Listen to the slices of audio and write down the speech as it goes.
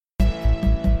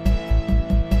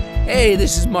Hey,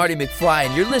 this is Marty McFly,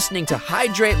 and you're listening to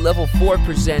Hydrate Level 4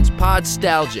 Presents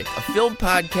Podstalgic, a film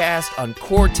podcast on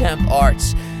Core Temp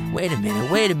Arts. Wait a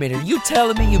minute. Are you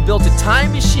telling me you built a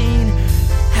time machine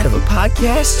out of a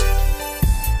podcast?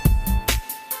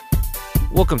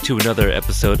 Welcome to another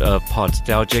episode of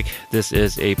Podstalgic. This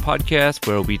is a podcast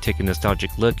where we take a nostalgic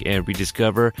look and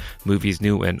rediscover movies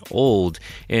new and old.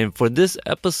 And for this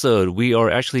episode, we are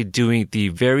actually doing the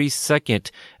very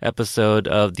second episode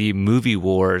of the Movie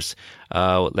Wars.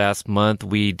 Last month,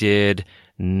 we did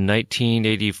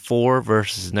 1984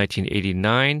 versus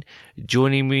 1989.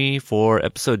 Joining me for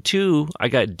episode 2, I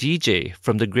got DJ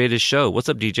from The Greatest Show. What's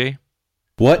up, DJ?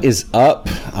 What is up?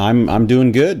 I'm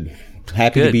doing good.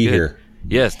 Happy to be here.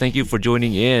 Yes, thank you for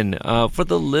joining in. For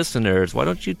the listeners, why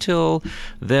don't you tell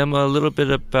them a little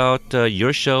bit about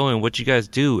your show and what you guys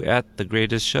do at The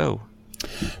Greatest Show?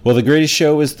 Well, The Greatest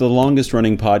Show is the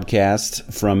longest-running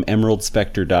podcast from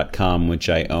EmeraldSpectre.com, which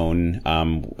I own.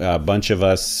 A bunch of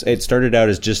us. It started out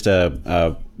as just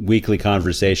a weekly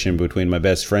conversation between my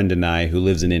best friend and I, who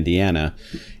lives in Indiana,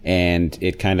 and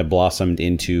it kind of blossomed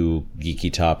into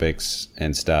geeky topics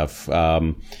and stuff.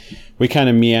 We kind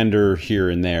of meander here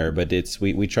and there, but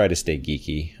we try to stay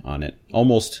geeky on it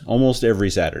almost every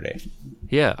Saturday.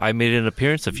 Yeah, I made an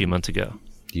appearance a few months ago.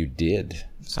 You did.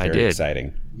 It's very very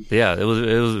exciting. Yeah, it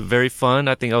was very fun.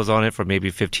 I think I was on it for maybe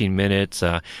 15 minutes.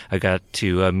 I got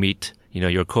to meet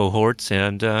your cohorts,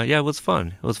 and it was fun.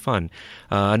 It was fun.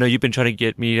 I know you've been trying to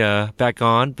get me back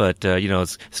on, but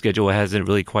schedule hasn't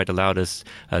really quite allowed us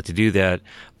to do that.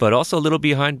 But also a little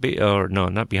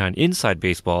inside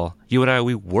baseball. You and I,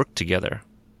 we work together.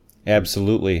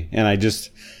 Absolutely. And I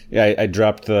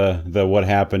dropped the what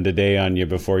happened today on you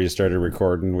before you started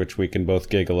recording, which we can both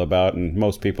giggle about, and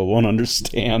most people won't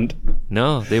understand.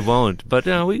 No, they won't. But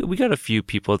we got a few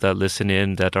people that listen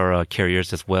in that are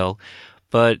carriers as well.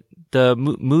 But the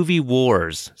Movie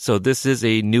Wars. So this is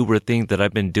a newer thing that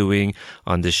I've been doing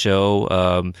on the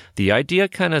show. The idea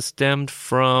kind of stemmed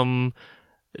from,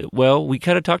 well, we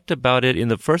kind of talked about it in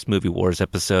the first Movie Wars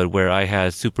episode where I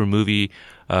had Super Movie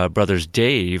Brothers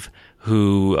Dave,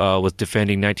 who was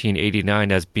defending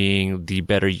 1989 as being the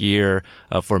better year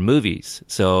for movies.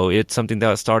 So it's something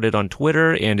that started on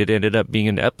Twitter, and it ended up being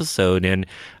an episode. And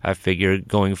I figured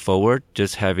going forward,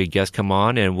 just have a guest come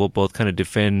on, and we'll both kind of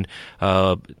defend,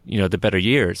 the better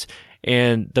years.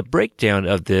 And the breakdown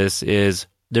of this is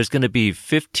there's going to be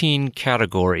 15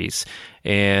 categories.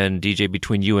 And DJ,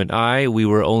 between you and I, we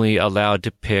were only allowed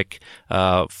to pick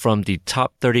from the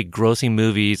top 30 grossing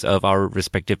movies of our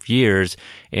respective years.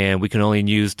 And we can only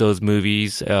use those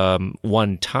movies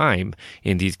one time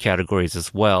in these categories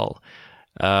as well.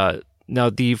 Now,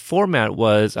 the format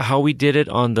was how we did it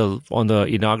on the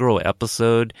inaugural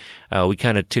episode. We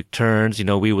kind of took turns.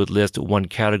 We would list one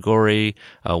category.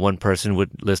 One person would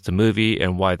list a movie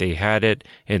and why they had it.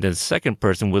 And then the second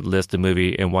person would list the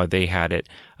movie and why they had it.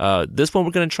 This one,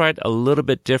 we're going to try it a little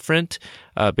bit different.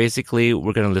 Basically,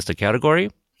 we're going to list a category.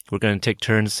 We're going to take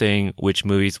turns saying which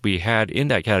movies we had in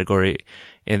that category.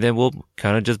 And then we'll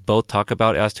kind of just both talk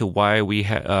about as to why we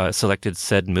selected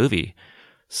said movie.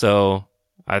 So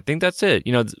I think that's it.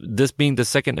 This being the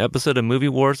second episode of Movie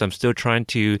Wars, I'm still trying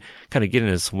to kind of get in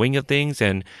the swing of things.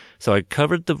 And so I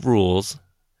covered the rules,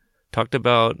 talked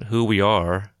about who we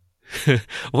are.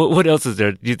 What else is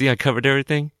there? Do you think I covered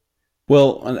everything?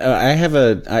 Well,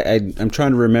 I'm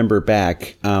trying to remember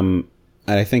back.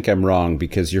 I think I'm wrong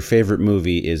because your favorite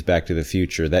movie is Back to the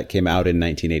Future. That came out in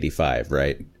 1985,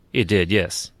 right? It did,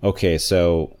 yes. Okay,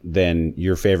 so then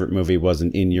your favorite movie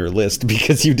wasn't in your list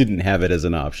because you didn't have it as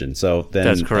an option. So then,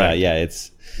 that's correct.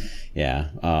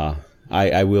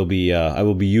 I will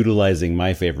be utilizing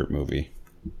my favorite movie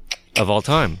of all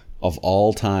time. Of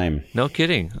all time. No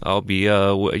kidding. I'll be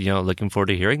looking forward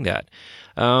to hearing that.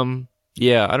 I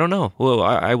don't know. Well,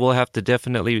 I will have to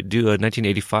definitely do a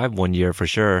 1985 one year for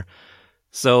sure.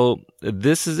 So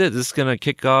this is it. This is going to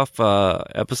kick off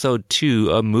episode 2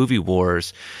 of Movie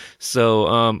Wars.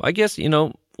 So I guess,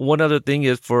 one other thing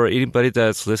is for anybody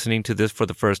that's listening to this for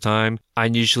the first time, I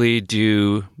usually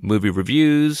do movie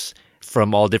reviews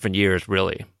from all different years,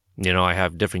 really. I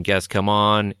have different guests come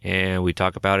on and we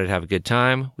talk about it, have a good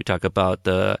time. We talk about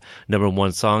the number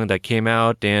one song that came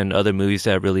out and other movies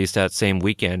that released that same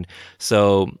weekend.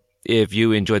 So if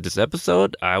you enjoyed this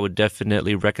episode, I would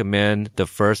definitely recommend the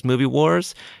first Movie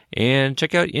Wars and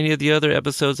check out any of the other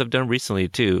episodes I've done recently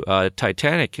too.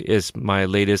 Titanic is my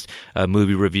latest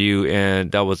movie review,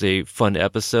 and that was a fun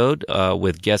episode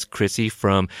with guest Chrissy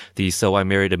from the So I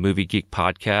Married a Movie Geek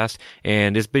podcast,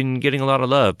 and it's been getting a lot of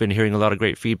love, been hearing a lot of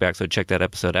great feedback, so check that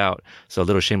episode out. So a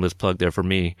little shameless plug there for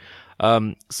me.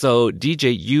 So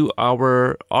DJ, you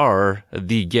are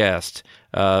the guest.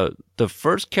 The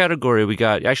first category we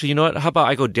got, actually, you know what? How about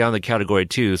I go down the category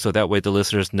too, so that way the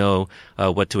listeners know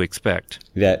what to expect.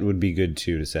 That would be good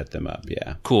too, to set them up.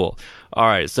 Yeah. Cool. All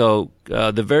right. So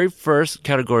the very first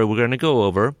category we're going to go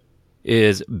over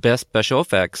is best special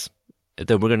effects.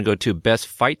 Then we're going to go to best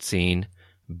fight scene,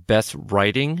 best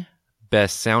writing,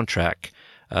 best soundtrack,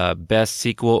 best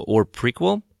sequel or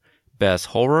prequel, best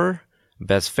horror,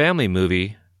 best family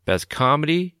movie, best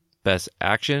comedy, best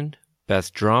action,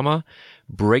 best drama,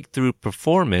 breakthrough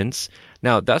performance.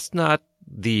 Now, that's not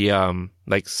the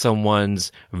like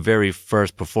someone's very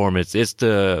first performance. It's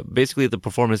basically the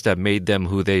performance that made them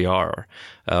who they are,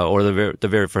 or the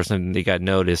very first time they got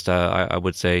noticed. I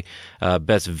would say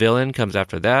best villain comes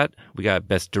after that. We got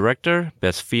best director,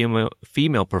 best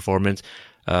female performance,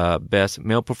 best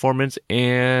male performance,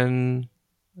 and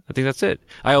I think that's it.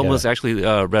 I almost actually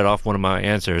read off one of my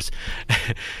answers.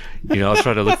 I was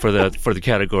trying to look for the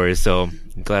categories, so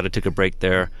I'm glad I took a break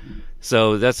there.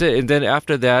 So that's it. And then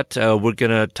after that, we're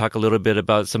going to talk a little bit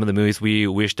about some of the movies we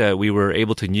wish that we were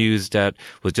able to use that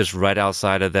was just right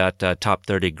outside of that top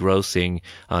 30 grossing.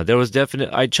 There was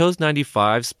I chose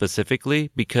 95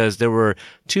 specifically because there were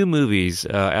two movies,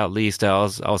 at least, I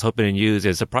was hoping to use,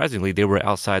 and surprisingly, they were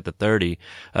outside the 30.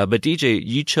 But DJ,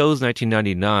 you chose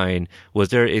 1999. Was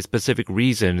there a specific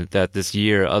reason that this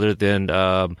year, other than,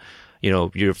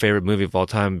 your favorite movie of all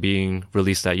time being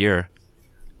released that year?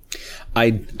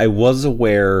 I was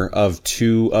aware of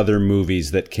two other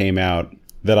movies that came out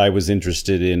that I was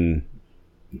interested in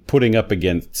putting up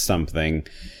against something.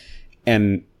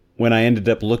 And when I ended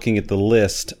up looking at the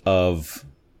list of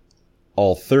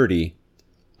all 30,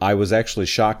 I was actually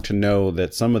shocked to know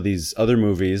that some of these other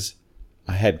movies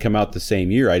had come out the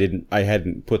same year. I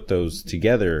hadn't put those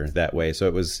together that way. So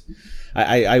it was,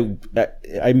 I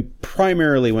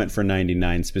primarily went for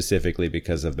 99 specifically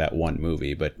because of that one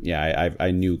movie, but yeah,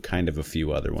 I knew kind of a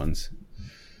few other ones.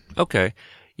 Okay.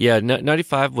 Yeah,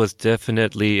 95 was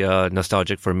definitely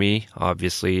nostalgic for me.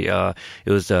 Obviously, it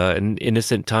was an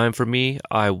innocent time for me.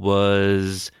 I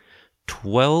was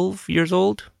 12 years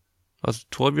old.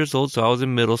 So I was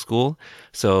in middle school.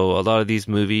 So a lot of these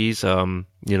movies, I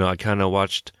kind of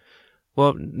watched,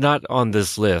 well, not on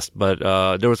this list, but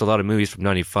there was a lot of movies from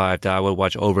 95 that I would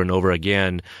watch over and over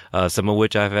again, some of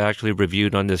which I've actually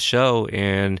reviewed on this show,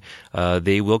 and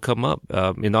they will come up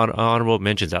in honorable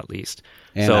mentions at least.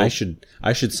 And so,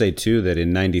 I should say too that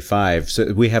in 95,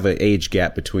 so we have an age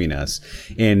gap between us.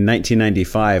 In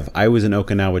 1995, I was in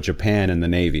Okinawa, Japan in the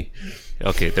Navy.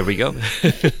 Okay, there we go.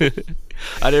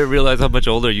 I didn't realize how much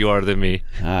older you are than me.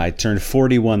 I turned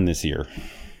 41 this year.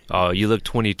 Oh, you look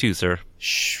 22, sir.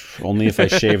 Shh, only if I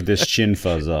shave this chin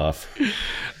fuzz off.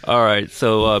 All right,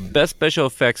 so best special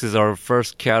effects is our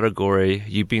first category.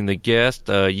 You being the guest,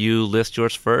 you list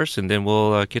yours first, and then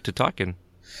we'll get to talking.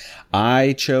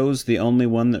 I chose the only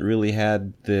one that really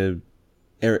had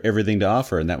everything to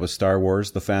offer, and that was Star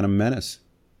Wars: The Phantom Menace.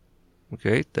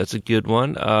 Okay, that's a good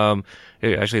one.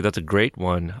 Actually, that's a great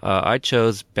one. I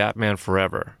chose Batman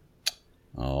Forever.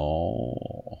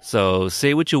 Oh. So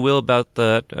say what you will about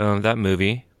that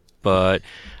movie, but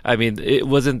I mean, it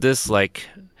wasn't this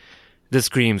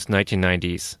screams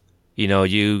 1990s.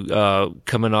 You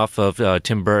coming off of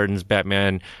Tim Burton's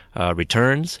Batman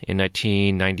Returns in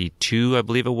 1992, I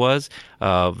believe it was.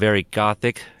 Very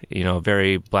gothic,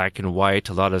 very black and white,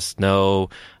 a lot of snow,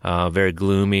 very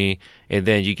gloomy. And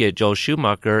then you get Joel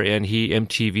Schumacher and he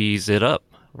MTVs it up,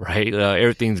 right?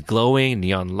 Everything's glowing,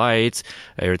 neon lights,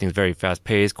 everything's very fast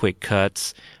paced, quick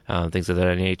cuts, things of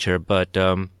that nature. But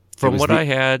from what I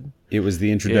had... It was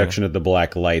the introduction of the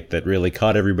black light that really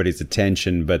caught everybody's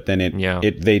attention, but then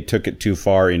they took it too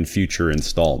far in future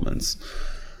installments.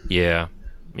 Yeah.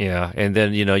 Yeah. And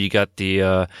then, you got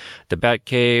the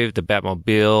Batcave, the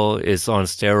Batmobile is on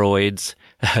steroids.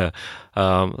 A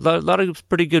lot of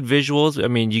pretty good visuals. I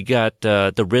mean, you got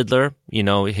the Riddler,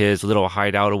 his little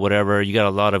hideout or whatever. You got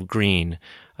a lot of green.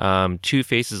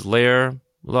 Two-Face's lair,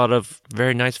 a lot of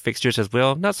very nice fixtures as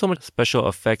well. Not so much special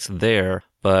effects there,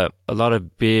 but a lot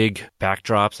of big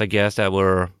backdrops, I guess, that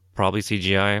were probably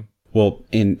CGI. Well,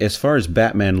 as far as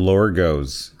Batman lore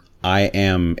goes, I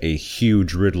am a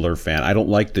huge Riddler fan. I don't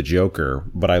like the Joker,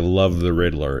 but I love the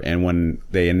Riddler. And when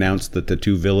they announced that the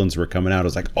two villains were coming out, I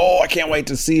was like, oh, I can't wait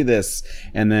to see this.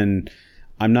 And then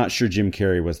I'm not sure Jim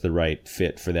Carrey was the right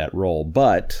fit for that role,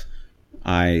 but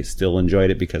I still enjoyed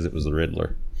it because it was the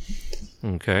Riddler.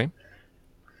 Okay.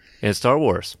 And Star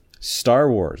Wars. Star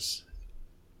Wars.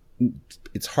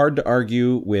 it's hard to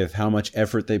argue with how much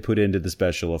effort they put into the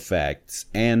special effects.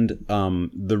 And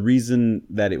the reason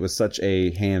that it was such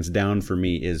a hands down for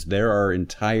me is there are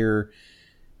entire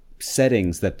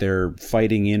settings that they're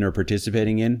fighting in or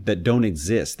participating in that don't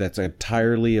exist. That's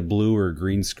entirely a blue or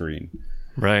green screen.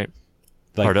 Right.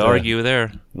 Like hard to argue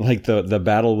there. Like the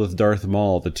battle with Darth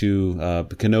Maul, the two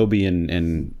Kenobi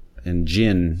and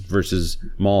Jin versus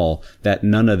Maul, that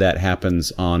none of that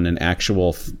happens on an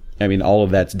actual... I mean, all of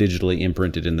that's digitally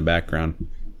imprinted in the background.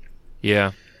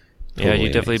 Yeah. Totally yeah, you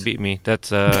definitely amazing. beat me.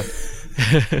 That's...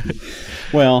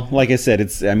 Well, like I said,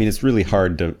 it's really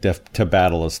hard to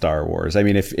battle a Star Wars. I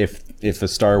mean, if a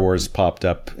Star Wars popped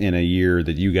up in a year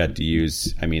that you got to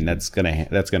use, I mean, that's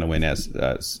gonna win as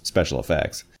special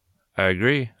effects. I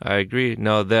agree.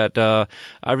 No, that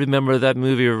I remember that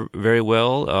movie very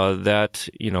well. That,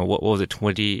 what was it,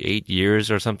 28 years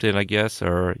or something, I guess?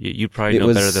 Or you probably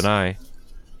know better than I.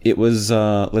 It was,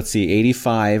 let's see,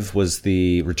 85 was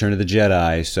the Return of the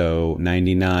Jedi, so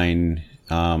 99,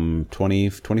 20,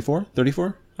 24,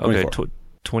 34? Okay,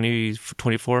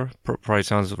 24 probably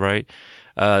sounds right.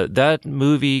 That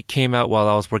movie came out while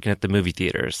I was working at the movie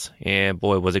theaters, and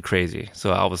boy, was it crazy.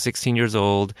 So I was 16 years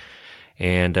old,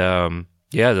 and the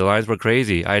lines were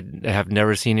crazy. I have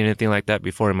never seen anything like that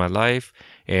before in my life,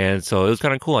 and so it was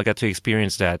kind of cool. I got to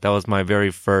experience that. That was my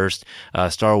very first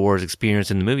Star Wars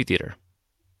experience in the movie theater.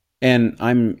 And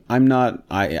I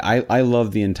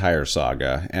love the entire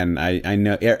saga, and I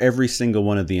know every single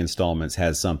one of the installments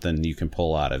has something you can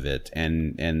pull out of it,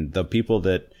 and the people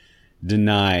that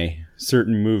deny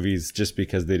certain movies just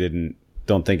because they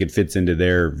don't think it fits into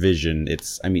their vision,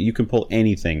 you can pull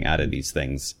anything out of these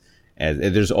things,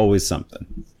 there's always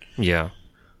something. Yeah,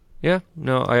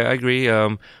 no, I agree.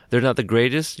 They're not the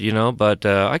greatest, but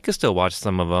I could still watch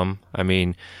some of them. I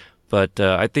mean, but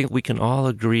I think we can all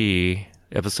agree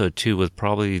Episode 2 was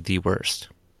probably the worst.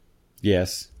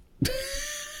 Yes.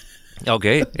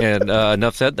 Okay, and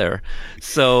enough said there.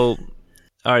 So,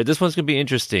 all right, this one's going to be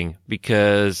interesting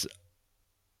because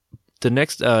the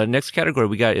next category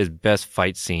we got is best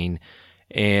fight scene.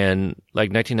 And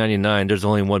like 1999, there's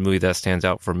only one movie that stands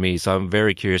out for me. So I'm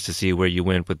very curious to see where you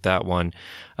went with that one.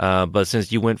 But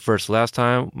since you went first last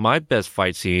time, my best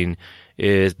fight scene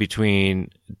is between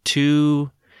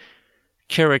two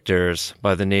characters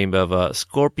by the name of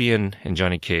Scorpion and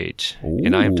Johnny Cage. Ooh.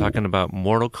 And I am talking about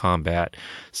Mortal Kombat.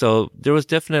 So there was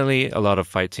definitely a lot of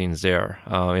fight scenes there.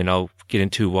 And I'll get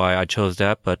into why I chose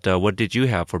that. But what did you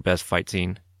have for best fight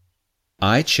scene?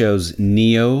 I chose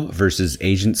Neo versus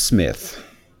Agent Smith.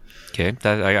 Okay,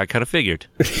 that I kind of figured.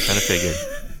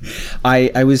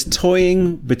 I was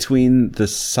toying between the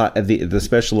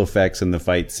special effects and the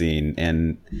fight scene,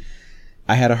 and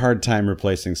I had a hard time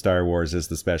replacing Star Wars as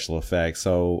the special effects,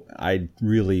 so I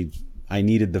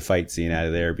needed the fight scene out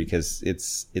of there because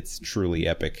it's truly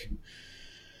epic.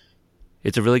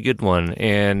 It's a really good one.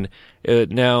 And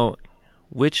now,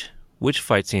 which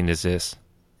fight scene is this?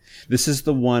 This is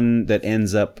the one that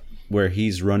ends up where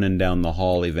he's running down the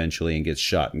hall eventually and gets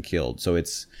shot and killed. So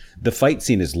the fight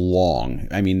scene is long.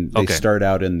 I mean, they start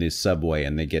out in the subway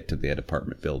and they get to the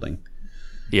apartment building.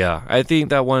 Yeah, I think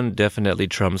that one definitely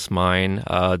trumps mine.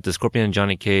 The Scorpion and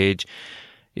Johnny Cage,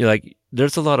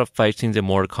 there's a lot of fight scenes in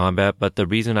Mortal Kombat, but the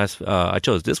reason I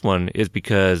chose this one is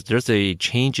because there's a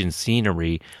change in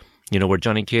scenery, where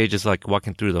Johnny Cage is like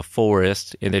walking through the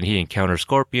forest and then he encounters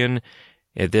Scorpion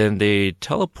and then they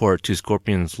teleport to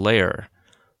Scorpion's lair.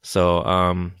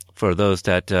 So, for those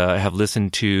that have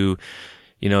listened to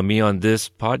me on this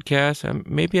podcast,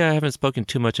 maybe I haven't spoken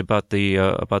too much about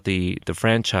the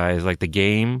franchise, like the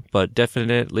game, but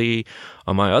definitely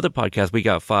on my other podcast, We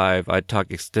Got Five, I talk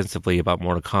extensively about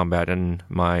Mortal Kombat and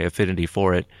my affinity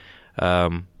for it.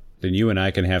 Then you and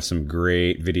I can have some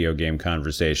great video game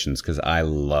conversations because I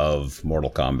love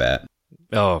Mortal Kombat.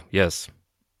 Oh, yes.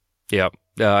 Yeah.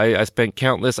 I spent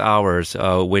countless hours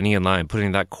waiting in line,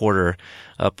 putting that quarter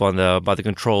up by the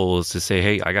controls to say,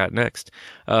 hey, I got next.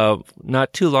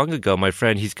 Not too long ago, my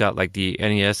friend, he's got like the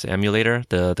NES emulator,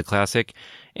 the classic,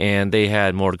 and they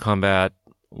had Mortal Kombat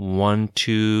 1,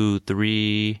 2,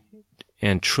 3,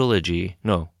 and Trilogy.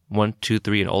 No, 1, 2,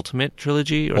 3, and Ultimate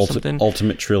Trilogy or something.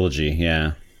 Ultimate Trilogy,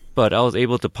 yeah. But I was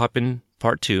able to pop in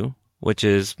Part 2, which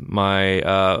is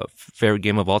my favorite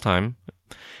game of all time.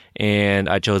 And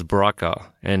I chose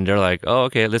Baraka. And they're like, oh,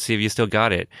 okay, let's see if you still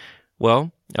got it.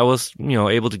 Well, I was,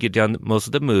 able to get down most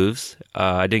of the moves.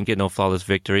 I didn't get no flawless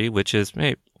victory, which is,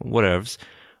 hey, whatevs.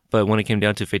 But when it came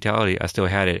down to fatality, I still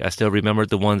had it. I still remembered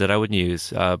the one that I would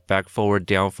use. Back forward,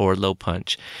 down forward, low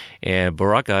punch. And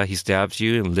Baraka, he stabs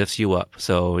you and lifts you up.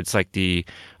 So it's like I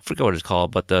forget what it's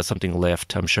called, but the something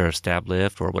lift. I'm sure stab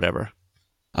lift or whatever.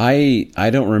 I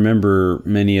don't remember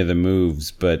many of the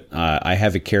moves, but I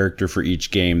have a character for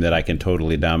each game that I can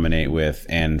totally dominate with.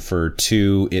 And for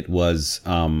 2, it was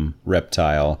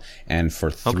Reptile, and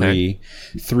for 3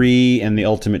 and the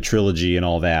Ultimate Trilogy and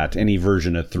all that, any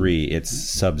version of 3, it's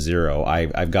Sub-Zero.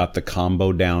 I've got the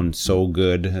combo down so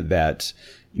good that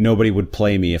nobody would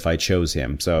play me if I chose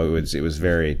him. So it was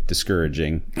very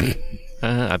discouraging.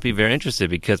 I'd be very interested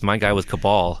because my guy was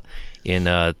Cabal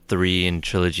in 3 and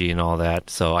Trilogy and all that,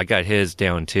 so I got his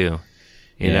down too.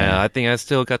 And I think I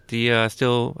still got the I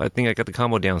think I got the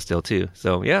combo down still too.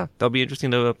 So yeah, that'll be interesting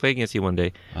to play against you one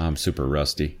day. I'm super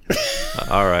rusty.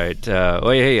 All right. Well,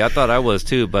 hey, I thought I was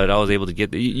too, but I was able to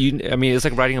get I mean, it's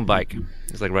like riding a bike.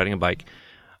 It's like riding a bike.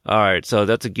 All right, so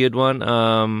that's a good one.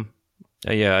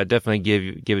 Yeah, I definitely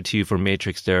give it to you for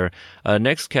Matrix there.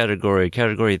 Next category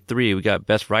 3, we got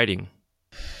best writing.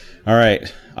 All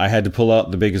right, I had to pull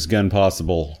out the biggest gun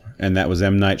possible, and that was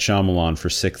M. Night Shyamalan for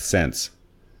Sixth Sense.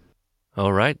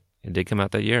 All right, it did come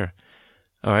out that year.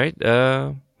 All right,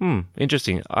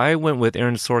 interesting. I went with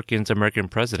Aaron Sorkin's American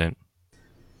President.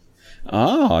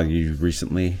 Oh, you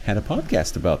recently had a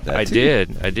podcast about that, I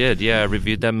did. Yeah, I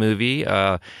reviewed that movie.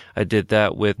 I did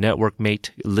that with network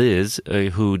mate Liz,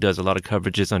 who does a lot of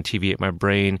coverages on TV at My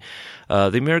Brain.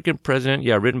 The American President,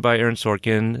 yeah, written by Aaron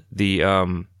Sorkin.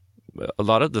 A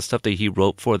lot of the stuff that he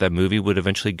wrote for that movie would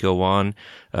eventually go on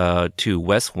to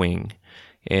West Wing.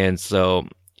 And so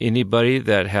anybody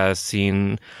that has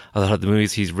seen a lot of the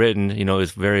movies he's written,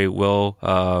 is very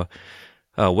well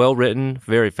written,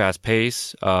 very fast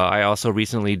paced. I also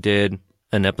recently did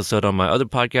an episode on my other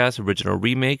podcast, Original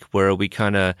Remake, where we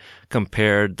kind of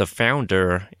compared The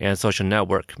Founder and Social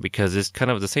Network because it's kind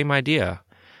of the same idea.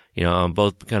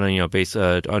 Both kind of, based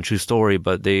on true story,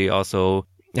 but they also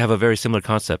have a very similar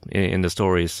concept in the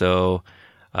story. So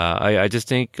I just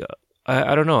think,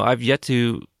 I don't know, I've yet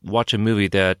to watch a movie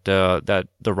that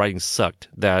the writing sucked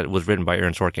that was written by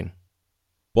Aaron Sorkin.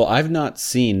 Well, I've not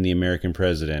seen The American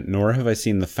President, nor have I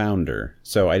seen The Founder,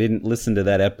 so I didn't listen to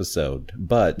that episode.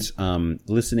 But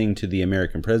listening to the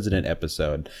American President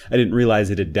episode, I didn't realize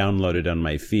it had downloaded on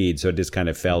my feed, so it just kind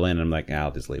of fell in. I'm like,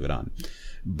 I'll just leave it on.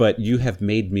 But you have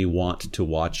made me want to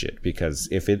watch it, because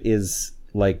if it is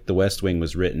like The West Wing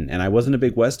was written, and I wasn't a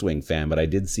big West Wing fan, but I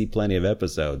did see plenty of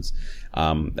episodes,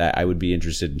 I would be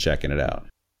interested in checking it out.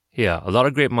 Yeah, a lot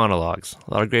of great monologues.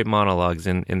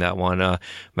 In that one.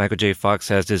 Michael J. Fox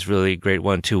has this really great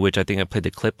one too, which I think I played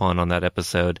the clip on that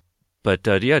episode. But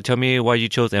yeah, tell me why you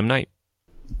chose M. Night.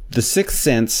 The Sixth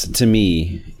Sense, to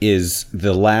me, is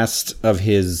the last of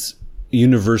his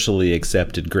universally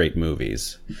accepted great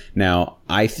movies. Now,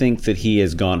 I think that he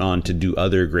has gone on to do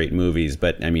other great movies,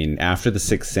 but I mean, after The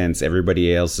Sixth Sense,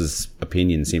 everybody else's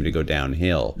opinions seem to go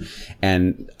downhill.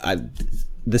 And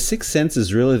The Sixth Sense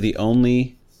is really the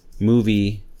only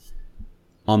movie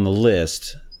on the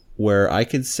list where I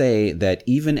could say that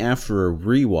even after a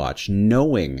rewatch,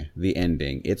 knowing the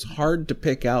ending, it's hard to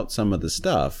pick out some of the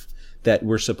stuff that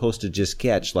we're supposed to just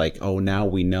catch, like, oh, now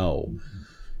we know.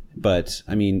 But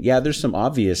I mean, yeah, there's some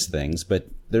obvious things, but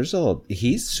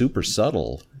he's super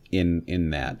subtle in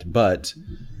that. But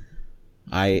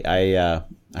I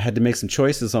had to make some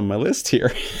choices on my list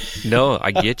here. No,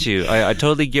 I get you. I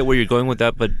totally get where you're going with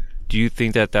that. But do you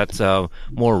think that that's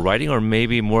more writing or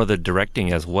maybe more the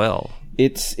directing as well?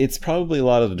 It's probably a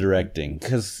lot of the directing,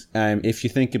 because if you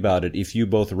think about it, if you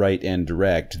both write and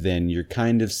direct, then you're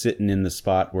kind of sitting in the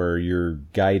spot where you're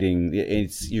guiding.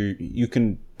 You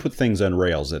can put things on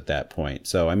rails at that point.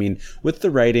 So, I mean, with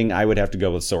the writing, I would have to go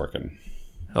with Sorkin.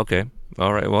 Okay.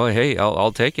 All right. Well, hey,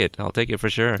 I'll take it. I'll take it for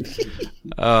sure.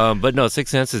 But no, Sixth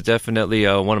Sense is definitely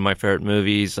one of my favorite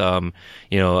movies. Again,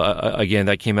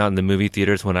 that came out in the movie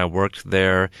theaters when I worked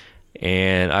there.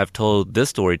 And I've told this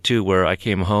story too, where I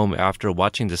came home after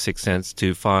watching The Sixth Sense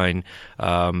to find,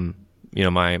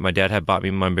 my dad had bought me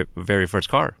my very first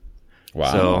car.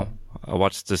 Wow. So I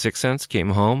watched The Sixth Sense, came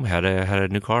home, had a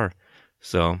new car.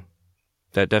 So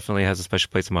that definitely has a special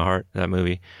place in my heart, that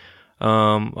movie.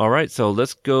 All right. So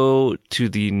let's go to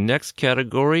the next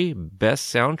category,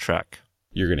 best soundtrack.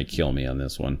 You're going to kill me on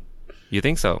this one. You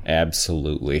think so?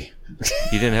 Absolutely.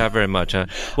 You didn't have very much, huh?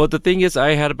 Well, the thing is,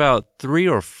 I had about 3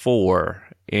 or 4,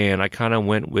 and I kind of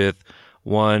went with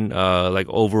one,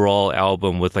 overall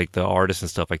album with like the artists and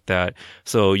stuff like that.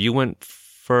 So you went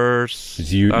first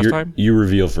last time? You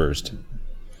reveal first.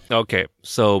 Okay.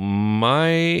 So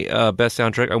my best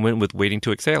soundtrack, I went with Waiting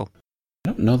to Exhale. I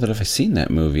don't know that I've seen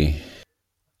that movie.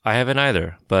 I haven't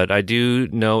either, but I do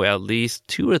know at least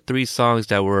 2 or 3 songs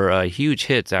that were huge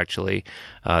hits, actually,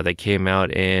 that came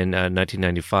out in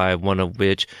 1995, one of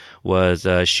which was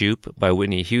Shoop by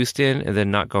Whitney Houston, and then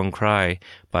Not Gonna Cry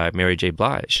by Mary J.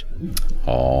 Blige.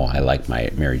 Oh, I like my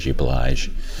Mary J.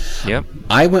 Blige. Yep.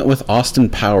 I went with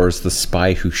Austin Powers, The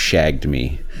Spy Who Shagged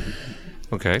Me.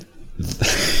 Okay.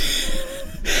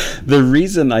 The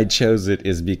reason I chose it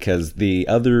is because the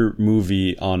other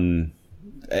movie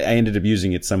I ended up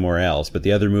using it somewhere else, but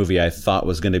the other movie I thought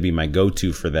was going to be my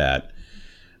go-to for that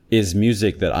is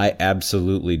music that I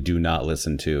absolutely do not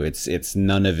listen to. It's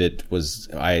none of it was,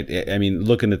 I mean,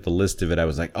 looking at the list of it, I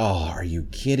was like, oh, are you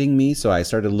kidding me? So I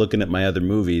started looking at my other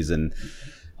movies, and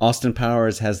Austin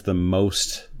Powers has the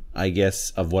most, I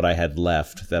guess, of what I had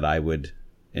left that I would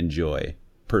enjoy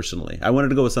personally. I wanted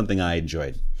to go with something I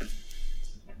enjoyed.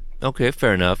 Okay,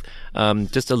 fair enough.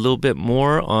 Just a little bit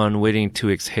more on Waiting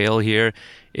to Exhale here.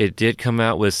 It did come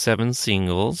out with 7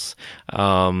 singles.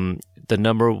 The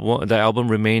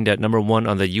album remained at number 1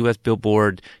 on the U.S.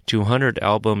 Billboard 200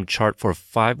 album chart for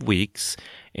 5 weeks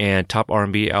and top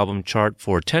R&B album chart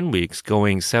for 10 weeks,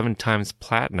 going 7 times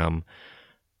platinum.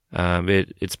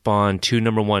 It spawned 2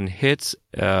 number 1 hits,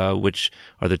 which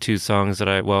are the 2 songs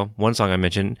that one song I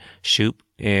mentioned, Shoop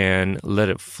and Let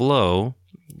It Flow.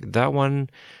 That one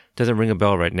doesn't ring a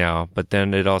bell right now, but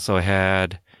then it also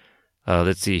had,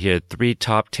 let's see here, 3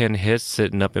 top 10 hits,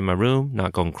 Sitting Up in My Room,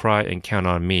 Not Gonna Cry, and Count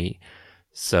on Me.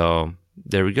 So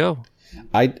there we go.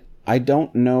 I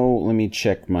don't know. Let me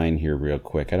check mine here real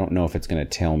quick. I don't know if it's going to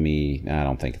tell me. I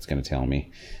don't think it's going to tell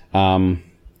me. On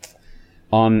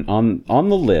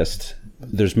the list,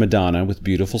 there's Madonna with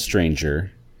Beautiful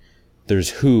Stranger.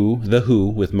 There's The Who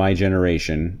with My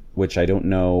Generation, which I don't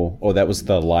know. Oh, that was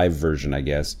the live version, I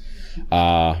guess.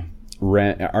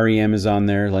 REM is on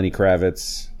there. Lenny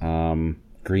Kravitz.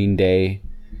 Green Day.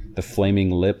 The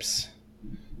Flaming Lips.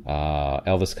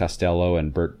 Elvis Costello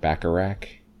and Burt Bacharach.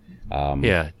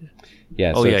 Yeah.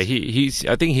 So yeah. He's.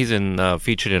 I think he's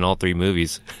featured in all 3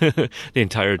 movies, the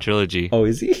entire trilogy. Oh,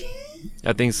 is he?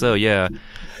 I think so. Yeah.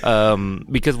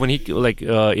 Because when he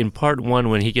in part 1,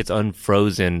 when he gets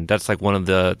unfrozen, that's like one of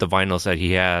the vinyls that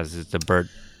he has is the Burt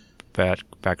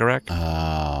Bacharach.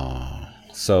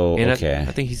 So and okay.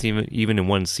 I think he's even in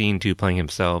one scene too, playing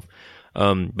himself.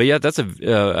 But yeah, that's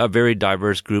a very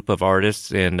diverse group of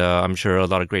artists, and I'm sure a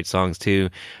lot of great songs too.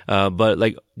 But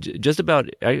like just about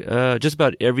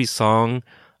every song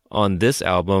on this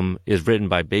album is written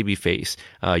by Babyface.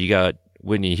 You got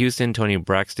Whitney Houston, Toni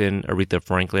Braxton, Aretha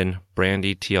Franklin,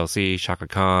 Brandy, TLC, Chaka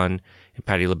Khan, and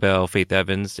Patti LaBelle, Faith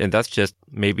Evans, and that's just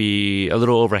maybe a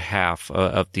little over half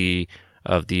of the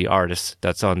artists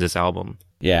that's on this album.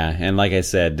 Yeah, and like I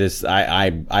said, this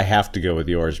I have to go with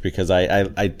yours because I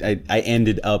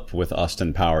ended up with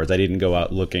Austin Powers. I didn't go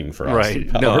out looking for Austin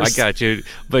Powers. No, I got you.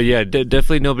 But yeah,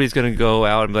 definitely nobody's gonna go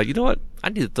out and be like, you know what? I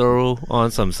need to throw on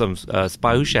some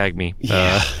Spy Who Shagged Me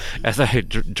as I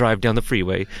drive down the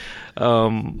freeway.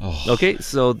 Okay,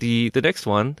 so the next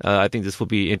one, I think this will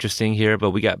be interesting here.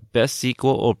 But we got best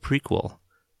sequel or prequel.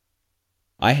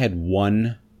 I had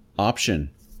one option.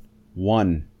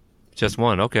 Just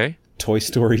one. Okay. Toy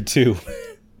Story 2.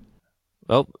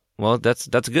 Well, that's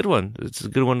a good one. It's a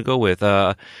good one to go with.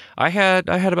 I had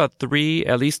about 3,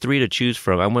 at least 3 to choose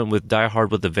from. I went with Die Hard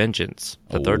with a Vengeance,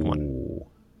 the third one.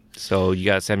 So you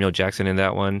got Samuel Jackson in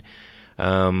that one,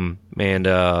 and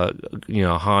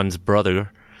Han's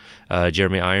brother,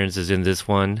 Jeremy Irons, is in this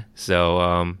one. So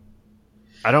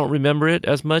I don't remember it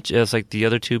as much as like the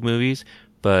other 2 movies,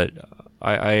 but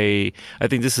I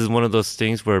think this is one of those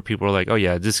things where people are like, oh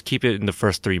yeah, just keep it in the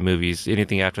first 3 movies.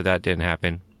 Anything after that didn't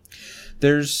happen.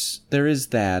 There is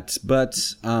that,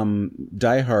 but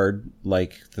Die Hard,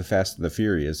 like the Fast and the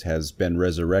Furious, has been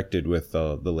resurrected with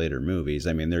the later movies.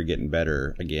 I mean, they're getting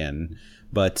better again.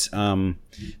 But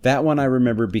that one I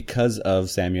remember because of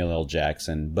Samuel L.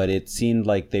 Jackson, but it seemed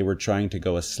like they were trying to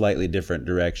go a slightly different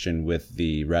direction with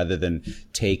rather than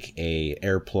take a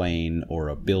airplane or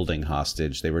a building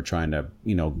hostage, they were trying to,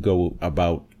 go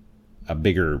about a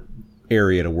bigger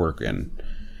area to work in.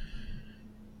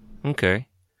 Okay.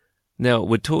 Now,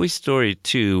 with Toy Story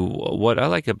 2, what I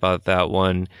like about that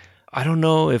one, I don't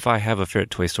know if I have a favorite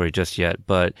Toy Story just yet,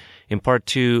 but in part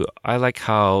 2, I like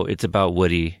how it's about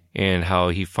Woody and how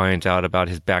he finds out about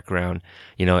his background,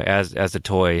 as a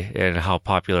toy and how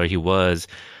popular he was.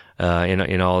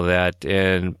 in all of that,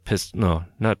 and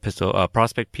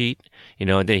Prospect Pete, and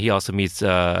then he also meets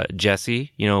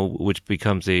Jesse, which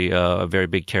becomes a very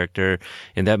big character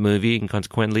in that movie, and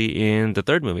consequently in the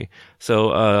third movie.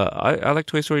 So I like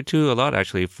Toy Story 2 a lot,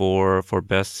 actually, for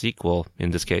best sequel in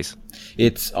this case.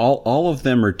 It's all of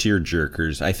them are tear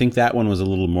jerkers. I think that one was a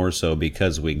little more so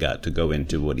because we got to go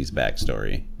into Woody's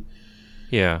backstory.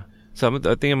 Yeah, so I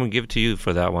think I'm gonna give it to you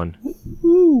for that one.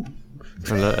 Woo.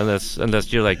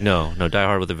 Unless you're like, no, Die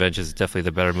Hard with a Vengeance is definitely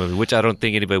the better movie, which I don't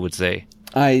think anybody would say.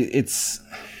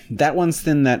 That one's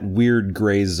in that weird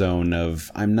gray zone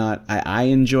of I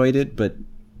enjoyed it, but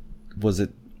was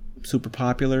it super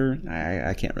popular?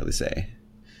 I can't really say.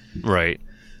 Right.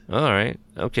 All right.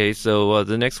 Okay. So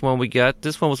the next one we got,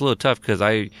 this one was a little tough because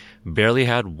I barely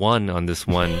had one on this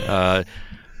one.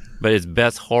 But it's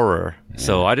best horror. Yeah.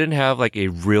 So I didn't have like a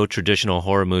real traditional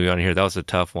horror movie on here. That was a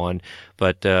tough one.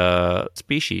 But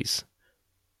Species.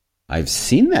 I've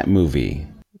seen that movie.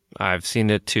 I've seen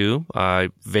it too. I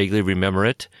vaguely remember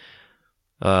it.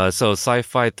 So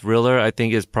sci-fi thriller, I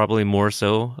think, is probably more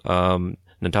so.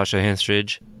 Natasha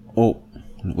Henstridge. Oh,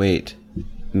 wait.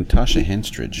 Natasha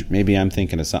Henstridge. Maybe I'm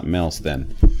thinking of something else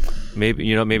then.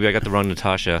 Maybe I got the wrong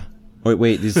Natasha.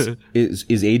 Wait.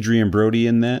 Is Adrian Brody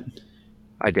in that?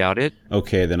 I doubt it.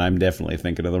 Okay, then I'm definitely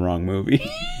thinking of the wrong movie.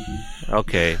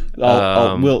 Okay.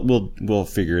 We'll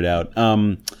figure it out.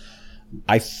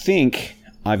 I think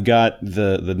I've got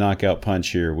the knockout punch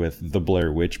here with the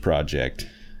Blair Witch Project,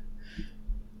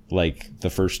 like the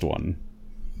first one.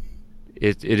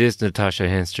 It is Natasha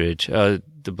Henstridge.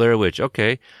 The Blair Witch.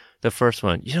 Okay, the first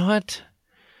one. You know what?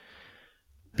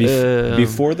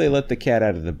 Before they let the cat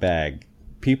out of the bag,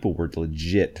 people were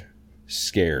legit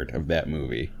scared of that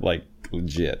movie. Like,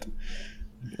 legit.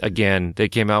 Again, they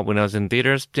came out when I was in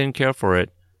theaters. Didn't care for it.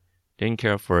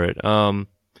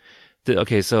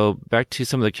 Okay, so back to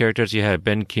some of the characters. You had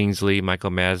Ben Kingsley,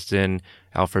 Michael Madsen,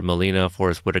 Alfred Molina,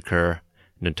 Forrest Whitaker,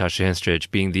 Natasha Henstridge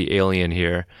being the alien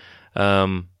here.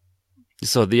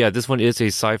 This one is a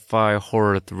sci-fi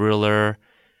horror thriller.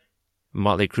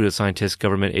 Motley crew of scientists,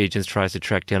 government agents tries to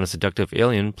track down a seductive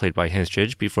alien played by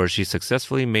Henstridge before she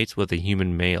successfully mates with a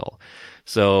human male.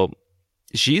 So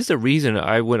she's the reason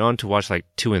I went on to watch like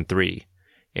 2 and 3.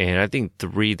 And I think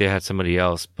 3 they had somebody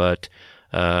else, but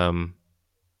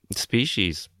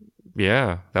Species,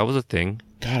 yeah, that was a thing.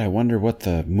 God, I wonder what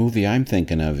the movie I'm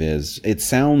thinking of is. It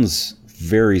sounds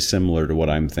very similar to what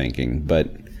I'm thinking, but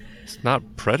it's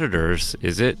not Predators,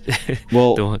 is it?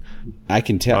 Well, I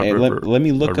can tell. Let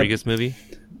me look Rodriguez movie?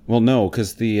 Well, no,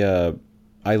 because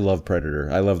I love Predator.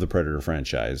 I love the Predator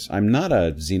franchise. I'm not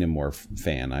a Xenomorph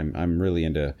fan. I'm really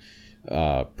into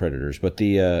Predators, but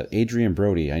the Adrian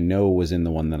Brody I know was in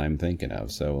the one that I'm thinking of.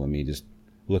 So let me just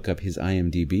look up his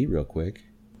IMDb real quick.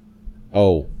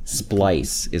 Oh,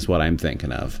 Splice is what I'm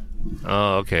thinking of.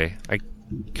 Oh, okay. I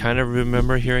kind of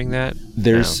remember hearing that.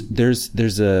 There's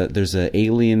a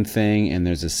alien thing and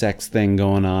there's a sex thing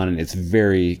going on, and it's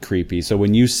very creepy. So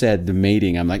when you said the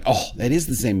mating, I'm like, oh, that is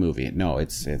the same movie. No,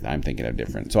 I'm thinking of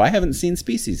different. So I haven't seen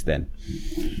Species then.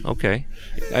 Okay,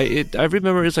 I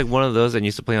remember it's like one of those that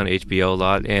used to play on HBO a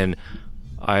lot, and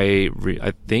I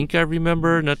think I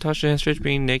remember Natasha Henstridge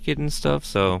being naked and stuff.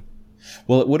 So.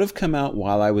 Well, it would have come out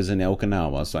while I was in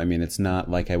Okinawa, so I mean, it's not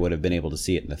like I would have been able to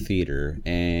see it in the theater,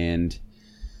 and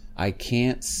I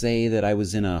can't say that I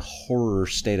was in a horror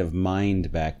state of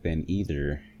mind back then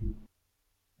either.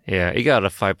 Yeah, it got a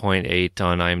 5.8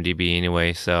 on IMDb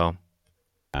anyway, so.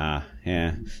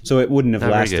 Yeah. So it wouldn't have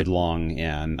lasted long,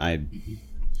 yeah, and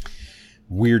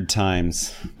weird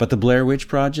times. But the Blair Witch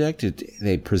Project,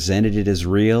 they presented it as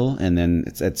real, and then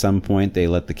at some point they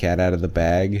let the cat out of the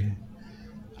bag.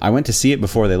 I went to see it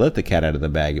before they let the cat out of the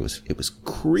bag. It was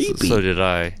creepy. So did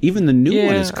I. Even the new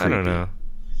one is creepy. I don't know.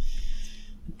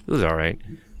 It was all right.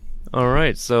 All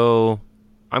right, so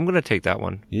I'm going to take that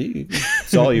one.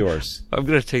 It's all yours. I'm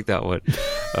going to take that one.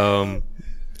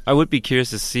 I would be curious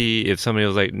to see if somebody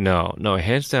was like, no,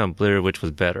 hands down, Blair Witch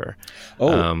was better.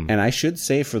 And I should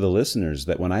say for the listeners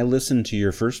that when I listened to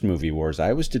your first Movie Wars,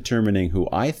 I was determining who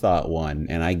I thought won,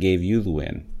 and I gave you the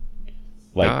win.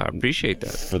 I appreciate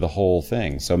that. For the whole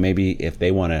thing. So maybe if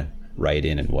they want to write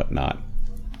in and whatnot,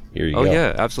 here you go. Oh,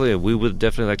 yeah, absolutely. We would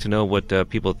definitely like to know what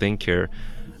people think here.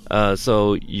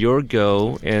 So your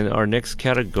go, and our next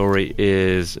category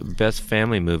is Best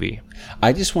Family Movie.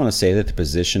 I just want to say that the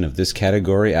position of this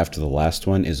category after the last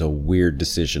one is a weird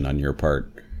decision on your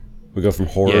part. We go from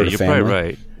horror to family. Yeah, you're probably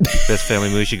right. Best Family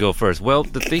Movie should go first. Well,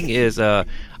 the thing is,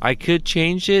 I could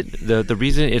change it. The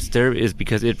reason it's there is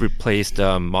because it replaced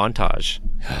Montage.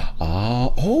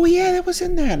 Oh yeah, that was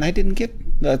in there, and I didn't get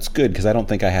That's good because I don't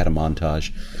think I had a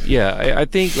montage. Yeah, I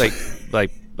think like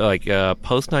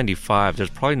post 95, there's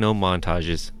probably no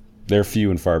montages. They're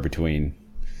few and far between.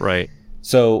 Right.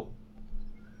 So,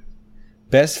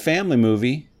 best family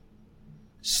movie,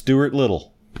 Stuart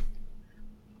Little.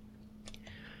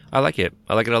 I like it.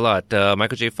 I like it a lot.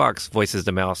 Michael J. Fox voices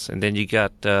the mouse, and then you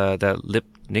got that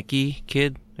Lipnicki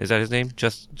kid. Is that his name?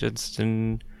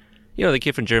 Justin. The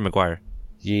kid from Jerry Maguire.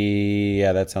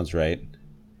 Yeah, that sounds right.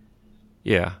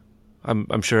 Yeah,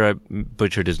 I'm sure I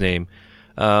butchered his name.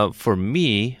 For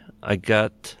me, I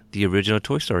got the original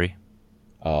Toy Story.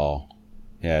 Oh,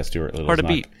 yeah, Stuart Little. Hard to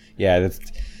beat. Yeah, that's.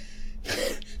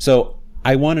 So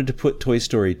I wanted to put Toy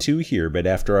Story 2 here, but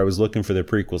after I was looking for the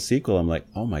prequel sequel, I'm like,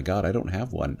 oh my god, I don't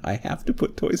have one. I have to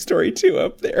put Toy Story 2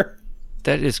 up there.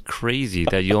 That is crazy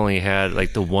that you only had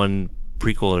like the one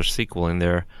prequel or sequel in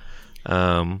there.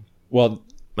 Well,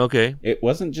 okay. It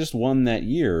wasn't just one that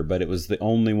year, but it was the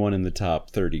only one in the top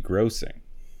 30 grossing.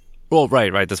 Well,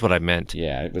 right. That's what I meant.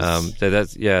 Yeah, it was.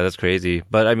 That's crazy.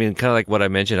 But I mean, kind of like what I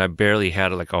mentioned, I barely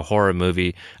had like a horror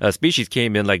movie. Species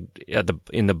came in like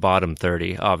in the bottom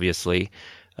 30, obviously.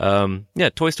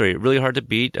 Toy Story, really hard to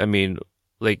beat. I mean,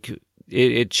 like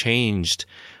it changed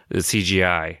the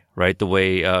CGI, right? The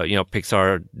way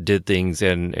Pixar did things,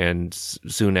 and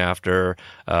soon after,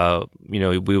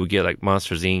 we would get like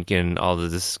Monsters Inc. and all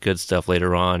of this good stuff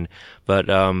later on. But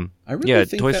I really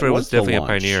think Toy Story was definitely a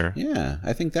pioneer. Yeah,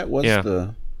 I think that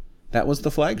was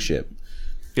the flagship.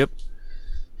 Yep.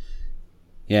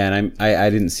 Yeah, and I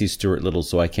didn't see Stuart Little,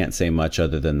 so I can't say much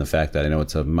other than the fact that I know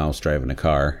it's a mouse driving a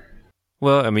car.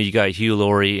 Well, I mean, you got Hugh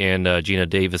Laurie and Gina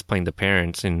Davis playing the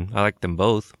parents, and I like them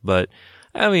both. But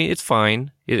I mean, it's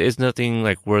fine. It's nothing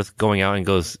like worth going out and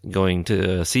going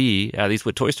to see. At least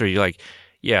with Toy Story, you're like,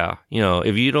 yeah,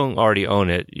 if you don't already own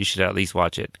it, you should at least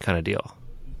watch it, kind of deal.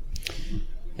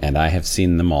 And I have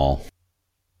seen them all.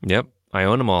 Yep, I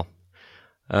own them all.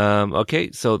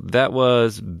 Okay, so that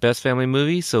was Best Family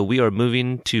Movie. So we are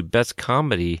moving to Best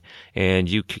Comedy, and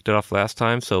you kicked it off last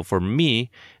time. So for me,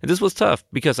 and this was tough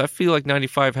because I feel like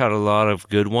 95 had a lot of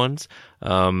good ones.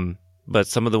 But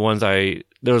some of the ones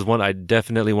there was one I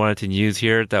definitely wanted to use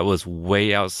here that was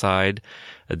way outside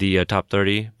the top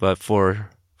 30. But for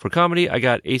comedy, I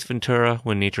got Ace Ventura: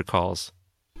 When Nature Calls.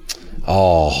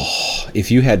 Oh, if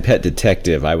you had Pet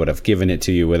Detective, I would have given it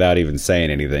to you without even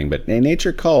saying anything. But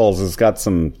Nature Calls has got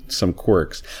some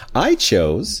quirks. I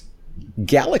chose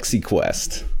Galaxy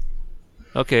Quest.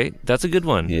 Okay, that's a good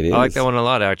one. It is. I like that one a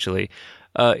lot, actually.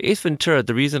 Ace Ventura,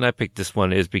 the reason I picked this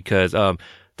one is because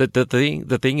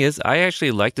the thing is, I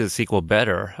actually liked the sequel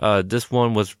better. This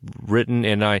one was written,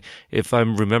 and if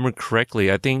I'm remembering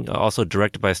correctly, I think also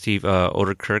directed by Steve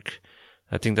Oderkirk.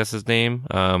 I think that's his name.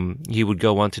 He would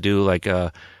go on to do like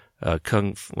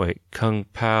Kung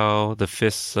Pao, the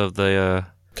Fists of the.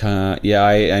 Yeah,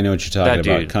 I know what you're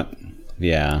talking about.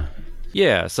 Yeah.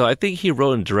 Yeah, so I think he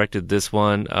wrote and directed this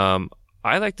one.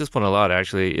 I like this one a lot,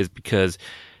 actually, is because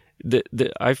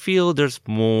I feel there's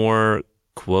more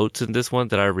quotes in this one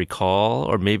that I recall,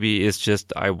 or maybe it's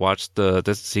just I watched the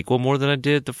sequel more than I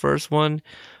did the first one.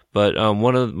 But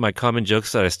one of my common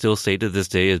jokes that I still say to this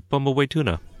day is Bumblebee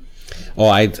Tuna. Oh,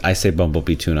 I say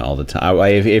Bumblebee Tuna all the time.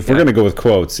 If we're gonna go with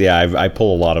quotes, yeah, I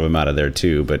pull a lot of them out of there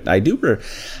too. But I do,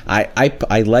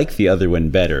 I like the other one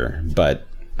better. But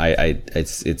they're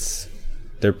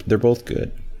both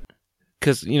good.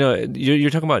 Because you're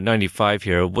talking about 95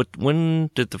 here. When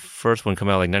did the first one come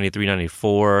out? Like 93,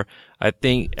 94? I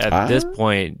think at this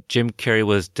point, Jim Carrey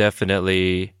was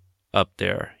definitely up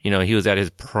there. He was at his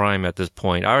prime at this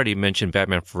point. I already mentioned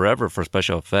Batman Forever for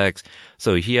special effects,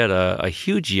 so he had a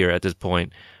huge year at this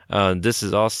point. This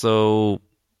is also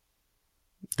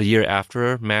the year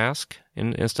after Mask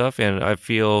and stuff, and I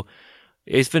feel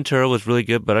Ace Ventura was really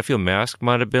good, but I feel Mask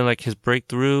might have been like his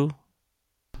breakthrough.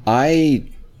 I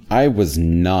was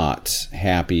not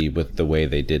happy with the way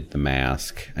they did The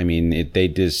Mask. I mean,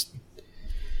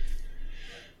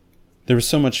 there was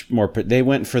so much more. They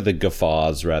went for the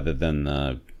guffaws rather than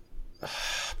the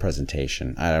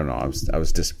presentation. I don't know. I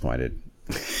was disappointed.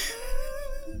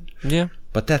 Yeah,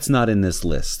 but that's not in this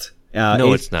list.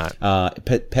 No, it's not.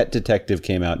 Pet Detective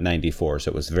came out in 94,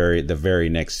 so it was the very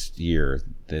next year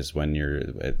is when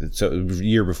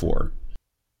year before.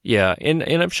 Yeah, and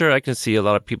I'm sure I can see a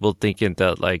lot of people thinking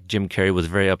that like Jim Carrey was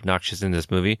very obnoxious in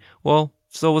this movie. Well,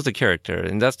 so was the character,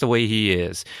 and that's the way he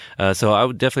is. So I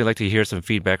would definitely like to hear some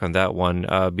feedback on that one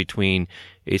between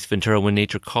Ace Ventura: When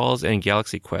Nature Calls and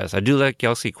Galaxy Quest. I do like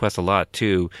Galaxy Quest a lot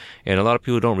too, and a lot of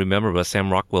people don't remember, but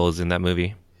Sam Rockwell is in that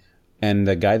movie. And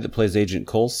the guy that plays Agent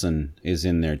Coulson is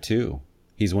in there too.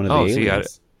 He's one of the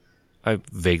aliens. I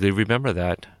vaguely remember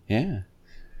that. Yeah.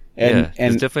 And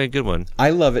it's definitely a good one.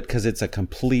 I love it because it's a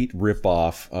complete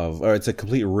it's a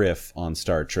complete riff on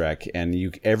Star Trek,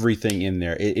 and everything in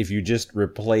there. If you just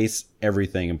replace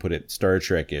everything and put it Star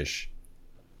Trek-ish,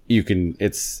 you can.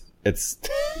 It's it's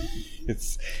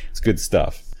good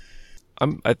stuff.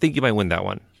 I think you might win that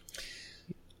one.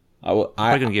 I'm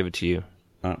gonna give it to you.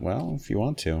 Well, if you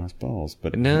want to, I suppose.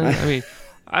 But no, I mean,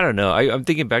 I don't know. I'm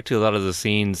thinking back to a lot of the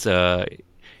scenes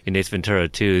in Ace Ventura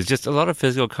 2. It's just a lot of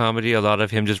physical comedy, a lot of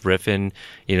him just riffing.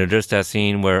 There's that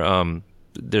scene where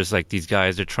there's like these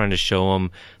guys, they're trying to show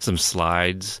him some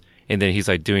slides, and then he's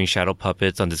like doing shadow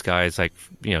puppets on this guy's like,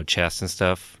 chest and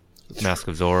stuff. Mask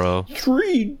of Zorro.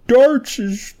 3 darts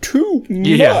is too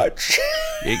much.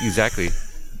 Exactly.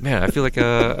 Man, I feel like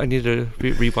I need to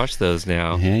rewatch those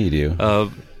now. Yeah, you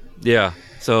do. Yeah.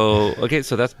 So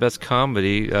that's best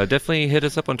comedy. Definitely hit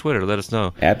us up on Twitter. Let us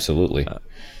know. Absolutely.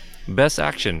 Best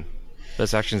action.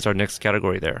 Best action is our next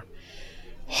category there.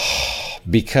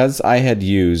 Because I had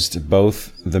used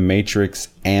both The Matrix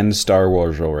and Star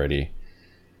Wars already,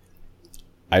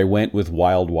 I went with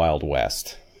Wild Wild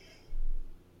West.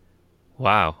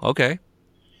 Wow. Okay.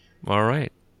 All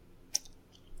right.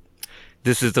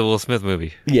 This is the Will Smith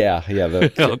movie. Yeah.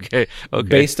 Okay.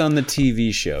 Based on the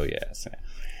TV show, yes.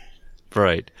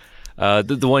 Right.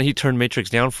 The one he turned Matrix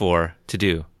down to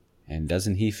do. And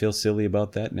doesn't he feel silly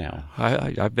about that now?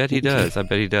 I bet he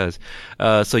does.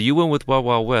 So you went with Wild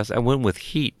Wild West. I went with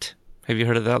Heat. Have you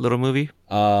heard of that little movie?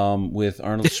 With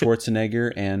Arnold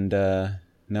Schwarzenegger and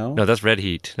no? No, that's Red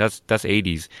Heat. That's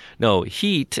 80s. No,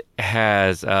 Heat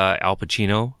has Al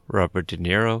Pacino, Robert De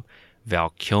Niro, Val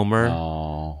Kilmer.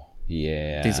 Oh,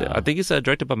 yeah. I think it's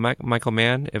directed by Michael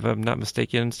Mann, if I'm not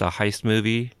mistaken. It's a heist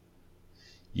movie.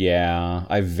 Yeah,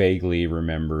 I vaguely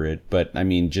remember it, but I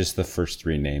mean, just the first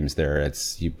 3 names there,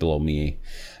 you blow me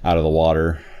out of the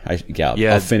water. I'll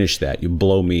finish that. You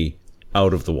blow me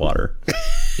out of the water.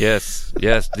 Yes.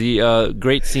 The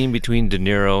great scene between De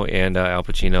Niro and Al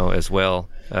Pacino as well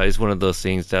is one of those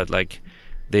things that like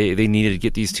they needed to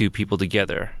get these two people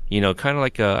together. Kind of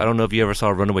like I don't know if you ever saw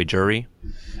Runaway Jury.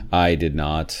 I did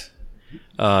not.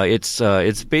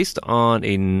 It's based on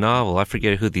a novel. I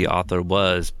forget who the author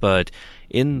was, but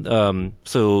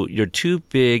so your 2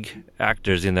 big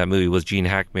actors in that movie was Gene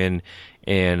Hackman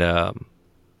and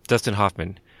Dustin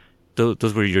Hoffman.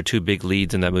 Those were your 2 big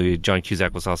leads in that movie. John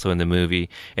Cusack was also in the movie,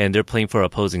 and they're playing for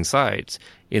opposing sides.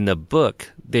 In the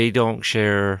book, they don't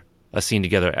share a scene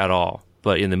together at all,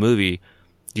 but in the movie,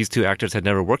 these 2 actors had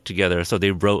never worked together, so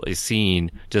they wrote a scene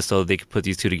just so they could put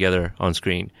these 2 together on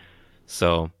screen.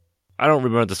 So I don't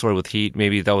remember the story with Heat.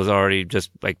 Maybe that was already just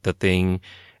like the thing,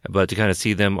 but to kind of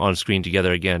see them on screen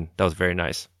together again, that was very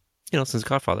nice. Since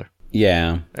Godfather.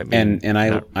 Yeah, I mean, and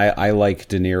I like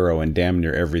De Niro and damn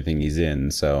near everything he's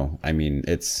in. So I mean,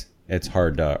 it's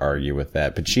hard to argue with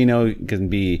that. Pacino can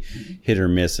be hit or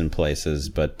miss in places,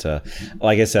 but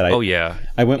like I said,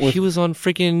 I went with. He was on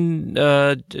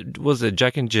freaking was it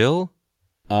Jack and Jill?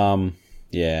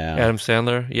 Yeah. Adam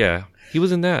Sandler. Yeah, he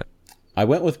was in that. I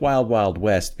went with Wild Wild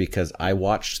West because I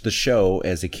watched the show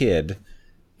as a kid,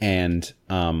 and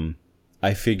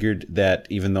I figured that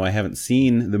even though I haven't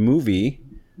seen the movie,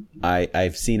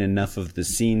 I've seen enough of the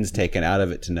scenes taken out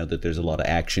of it to know that there's a lot of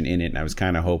action in it, and I was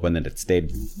kind of hoping that it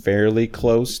stayed fairly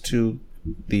close to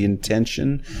the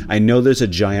intention. I know there's a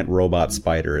giant robot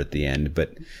spider at the end,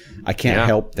 but I can't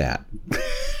help that.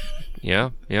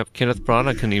 Yep. Kenneth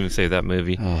Branagh couldn't even save that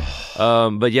movie.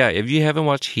 But yeah, if you haven't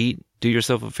watched Heat, do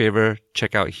yourself a favor,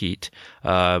 check out Heat. So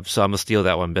I'm going to steal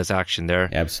that one, best action there.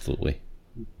 Absolutely.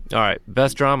 All right,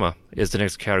 best drama is the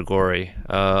next category.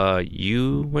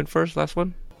 You went first, last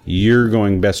one? You're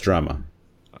going best drama.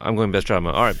 I'm going best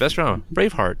drama. All right, best drama,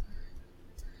 Braveheart.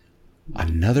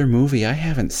 Another movie I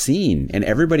haven't seen, and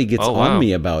everybody gets on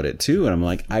me about it too, and I'm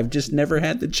like, I've just never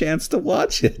had the chance to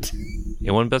watch it.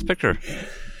 It won Best Picture.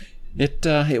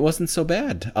 It wasn't so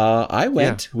bad. I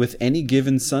went with Any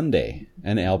Given Sunday,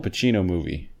 an Al Pacino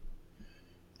movie.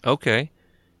 Okay.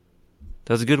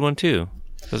 That's a good one too.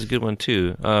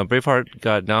 Braveheart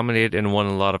got nominated and won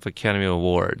a lot of Academy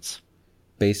Awards.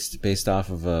 Based off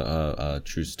of a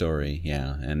true story,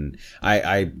 yeah. And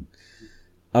I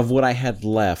of what I had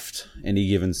left, Any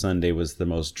Given Sunday was the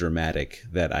most dramatic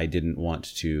that I didn't want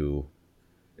to.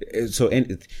 So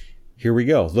here we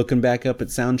go. Looking back up at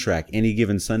soundtrack, Any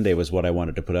Given Sunday was what I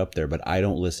wanted to put up there, but I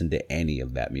don't listen to any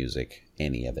of that music,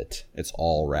 any of it. It's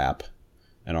all rap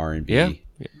and R&B. Yeah.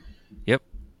 Yep.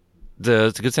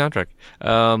 It's a good soundtrack.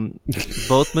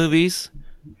 Both movies,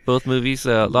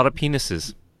 a lot of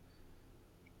penises.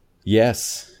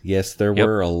 Yes, there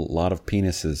were a lot of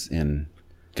penises in.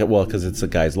 Well, because it's a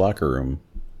guy's locker room.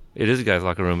 It is a guy's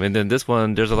locker room. And then this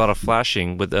one, there's a lot of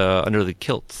flashing with under the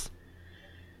kilts.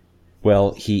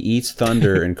 Well, he eats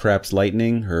thunder and craps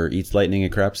lightning, or eats lightning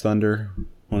and craps thunder.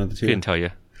 One of the two. Couldn't tell you.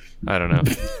 I don't know.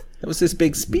 That was his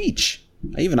big speech.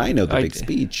 Even I know the big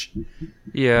speech.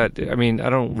 Yeah, I mean, I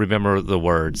don't remember the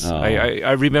words. Oh.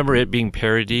 I remember it being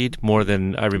parodied more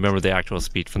than I remember the actual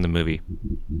speech from the movie.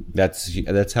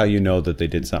 That's how you know that they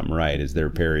did something right, is they're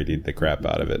parodied the crap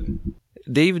out of it.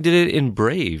 They even did it in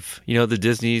Brave. You know, the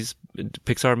Disney's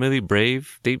Pixar movie,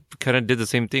 Brave. They kind of did the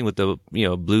same thing with the,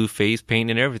 blue face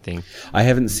paint and everything. I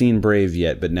haven't seen Brave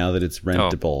yet, but now that it's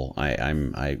rentable,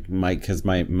 I might, because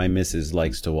my missus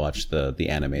likes to watch the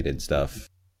animated stuff.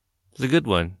 It's a good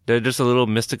one. There's just a little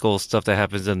mystical stuff that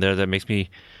happens in there that makes me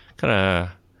kind of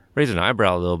raise an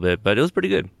eyebrow a little bit, but it was pretty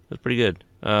good.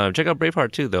 Check out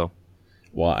Braveheart too, though.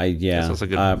 Well, That's also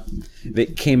good.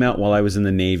 It came out while I was in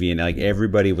the Navy, and like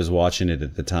everybody was watching it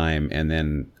at the time, and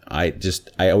then I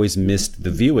always missed the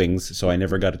viewings, so I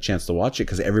never got a chance to watch it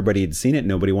because everybody had seen it.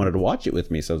 Nobody wanted to watch it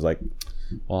with me, so I was like,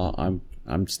 well,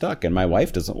 I'm stuck, and my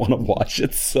wife doesn't want to watch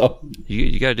it, so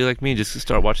you got to do like me, just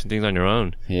start watching things on your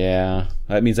own. Yeah,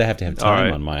 that means I have to have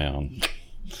time on my own.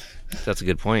 That's a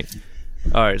good point.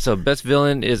 All right, so best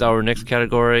villain is our next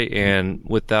category, and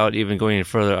without even going any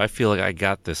further, I feel like I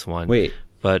got this one. Wait,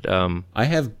 but I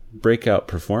have breakout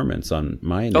performance on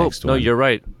my next one. Oh, no, you're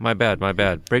right. My bad.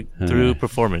 Breakthrough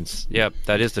performance. Yep,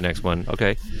 that is the next one.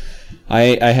 Okay.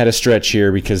 I had a stretch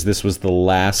here because this was the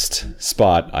last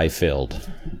spot I filled,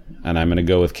 and I'm going to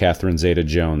go with Catherine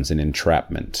Zeta-Jones in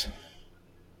Entrapment.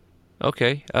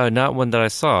 Okay, not one that I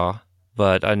saw,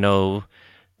 but I know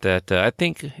that I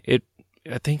think it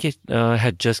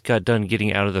had just got done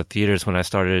getting out of the theaters when I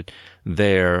started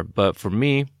there. But for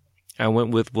me, I went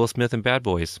with Will Smith in Bad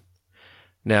Boys.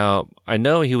 Now, I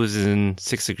know he was in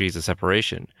 6 Degrees of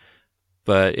Separation,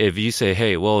 but if you say,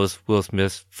 hey, well, it was Will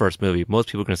Smith's first movie, most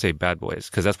people are going to say Bad Boys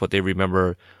because that's what they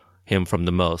remember him from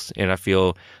the most. And I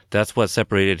feel that's what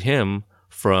separated him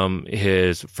from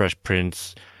his Fresh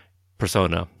Prince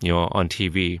persona, on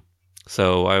TV.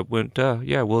 So I went,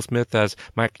 Will Smith as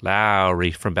Mike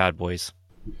Lowry from Bad Boys.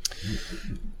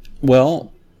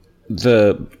 Well,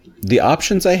 the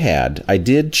options I had, I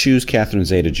did choose Catherine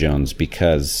Zeta-Jones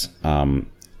because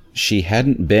she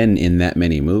hadn't been in that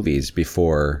many movies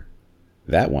before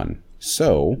that one.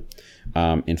 So,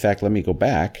 in fact, let me go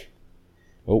back.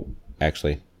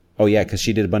 Because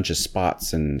she did a bunch of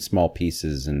spots and small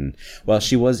pieces, and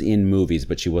she was in movies,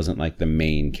 but she wasn't like the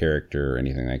main character or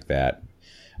anything like that.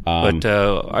 But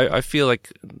I feel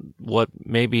like what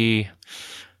maybe,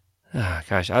 I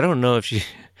don't know if she.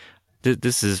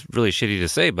 This is really shitty to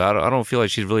say, but I don't feel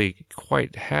like she's really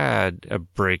quite had a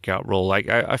breakout role. Like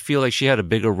I feel like she had a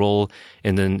bigger role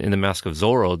in the Mask of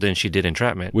Zorro than she did in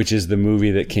Entrapment, which is the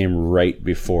movie that came right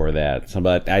before that. So,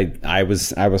 but I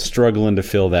was struggling to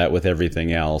fill that with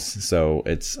everything else. So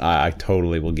I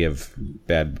totally will give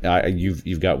bad.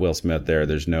 You've got Will Smith there.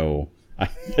 There's no. I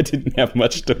didn't have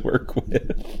much to work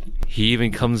with. He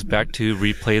even comes back to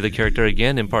replay the character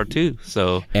again in part 2.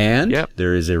 So, and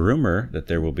there is a rumor that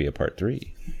there will be a part 3.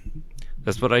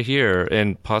 That's what I hear,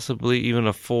 and possibly even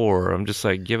a 4. I'm just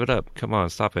like, give it up. Come on,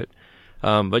 stop it.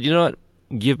 But you know what?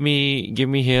 Give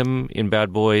me him in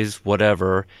Bad Boys,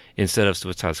 whatever, instead of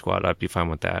Suicide Squad. I'd be fine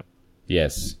with that.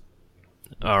 Yes.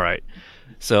 All right.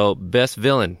 So, best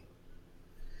villain.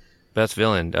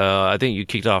 I think you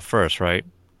kicked off first, right?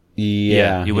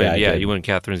 Yeah, you went. You went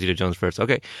Catherine Zeta-Jones first.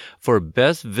 Okay, for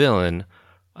best villain,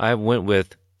 I went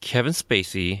with Kevin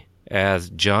Spacey as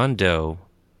John Doe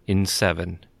in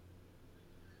 7.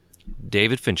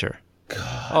 David Fincher.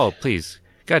 God. Oh, please,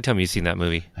 gotta tell me you've seen that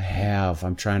movie. I have.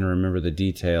 I'm trying to remember the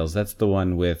details. That's the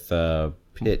one with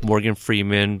Pitt, Morgan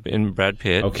Freeman, and Brad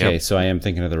Pitt. Okay, yep. So I am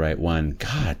thinking of the right one.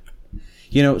 God,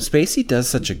 Spacey does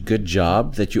such a good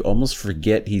job that you almost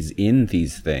forget he's in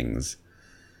these things.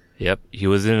 Yep, he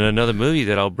was in another movie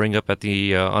that I'll bring up at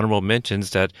the honorable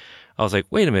mentions that I was like,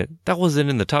 wait a minute, that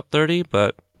wasn't in the top 30,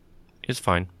 but it's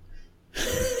fine.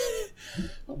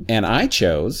 And I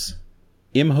chose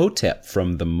Imhotep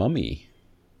from The Mummy.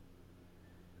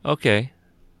 Okay.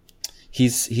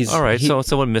 He's all right. So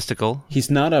someone mystical. He's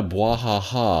not a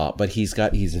bwahaha, but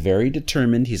he's very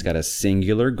determined. He's got a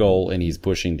singular goal, and he's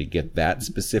pushing to get that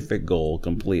specific goal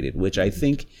completed, which I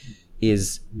think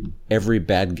is every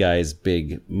bad guy's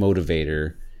big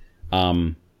motivator.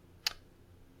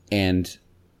 And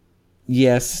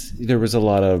yes, there was a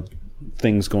lot of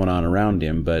things going on around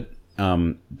him, but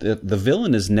the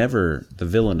villain is never the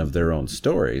villain of their own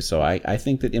story. So I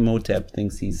think that Imhotep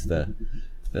thinks he's the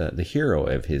hero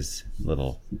of his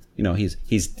little,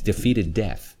 he's defeated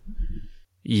death.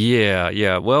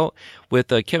 Yeah. Well, with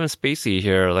Kevin Spacey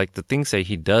here, like the things that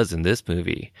he does in this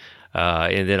movie,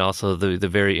 and then also the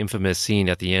very infamous scene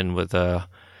at the end with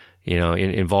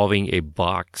involving a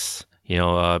box,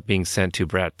 being sent to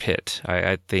Brad Pitt.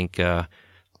 I think I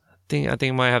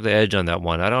might have the edge on that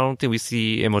one. I don't think we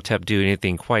see Imhotep do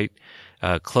anything quite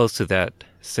close to that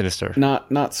sinister.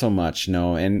 Not so much,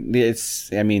 no. And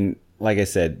like I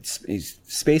said,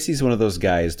 Spacey's one of those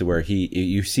guys to where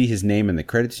you see his name in the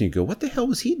credits and you go, what the hell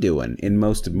was he doing in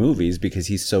most movies, because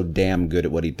he's so damn good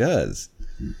at what he does.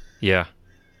 Yeah.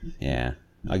 Yeah,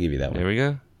 I'll give you that one. There we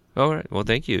go. All right. Well,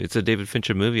 thank you. It's a David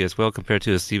Fincher movie as well compared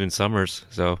to a Stephen Sommers.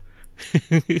 So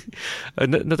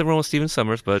nothing wrong with Stephen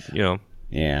Sommers, but,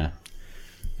 Yeah.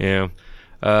 Yeah.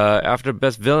 After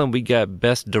Best Villain, we got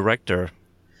Best Director.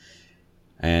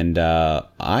 And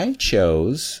I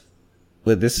chose...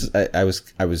 Well, I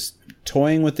was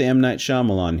toying with the M. Night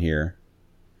Shyamalan here,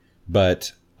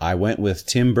 but I went with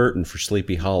Tim Burton for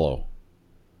Sleepy Hollow.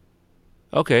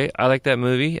 Okay, I like that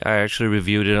movie. I actually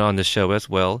reviewed it on the show as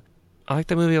well. I like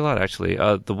that movie a lot, actually.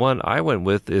 The one I went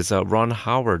with is Ron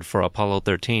Howard for Apollo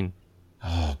 13.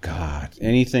 Oh, God.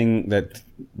 Anything that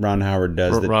Ron Howard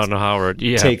does Ron Howard,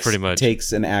 yeah, pretty much.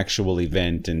 Takes an actual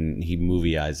event and he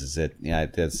movieizes it. Yeah,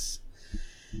 that's...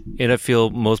 And I feel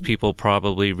most people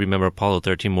probably remember Apollo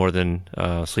 13 more than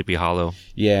Sleepy Hollow.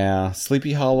 Yeah,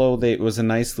 Sleepy Hollow, it was a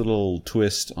nice little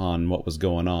twist on what was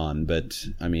going on, but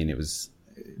I mean, it was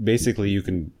basically you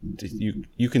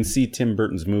can see Tim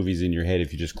Burton's movies in your head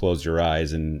if you just close your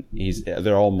eyes, and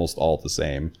they're almost all the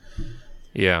same.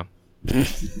 Yeah.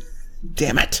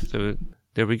 Damn it. So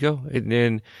there we go. And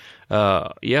then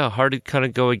hard to kind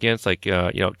of go against, like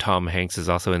Tom Hanks is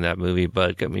also in that movie,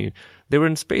 but I mean, they were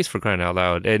in space, for crying out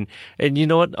loud. And you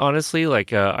know what? Honestly,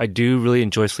 like I do really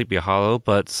enjoy Sleepy Hollow,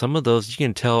 but some of those you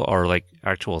can tell are like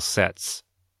actual sets.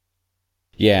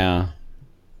 Yeah.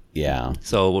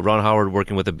 So Ron Howard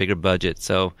working with a bigger budget.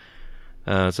 So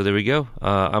there we go.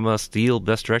 I'm gonna steal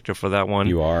Best Director for that one.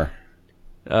 You are.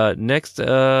 Next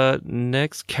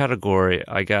category,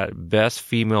 I got Best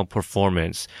Female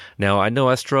Performance. Now, I know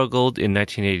I struggled in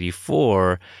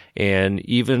 1984, and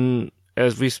even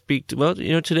as we speak,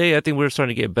 today I think we're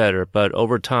starting to get better, but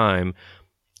over time,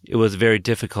 it was very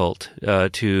difficult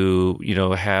to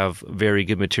have very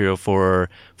good material for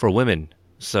women.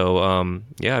 So,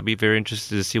 I'd be very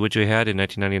interested to see what you had in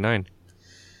 1999.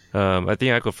 I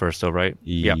think I go first, though, right?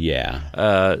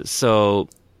 Yeah. So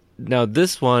now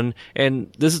this one,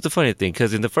 and this is the funny thing,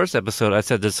 because in the first episode, I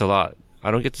said this a lot.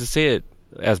 I don't get to say it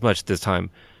as much this time,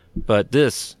 but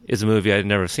this is a movie I'd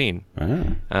never seen.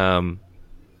 Ah.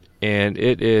 And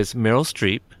it is Meryl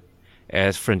Streep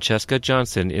as Francesca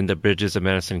Johnson in The Bridges of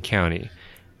Madison County.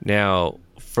 Now,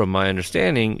 from my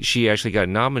understanding, she actually got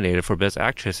nominated for Best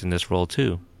Actress in this role,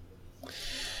 too.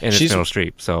 And it's Meryl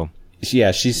Streep, so...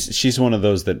 Yeah, she's one of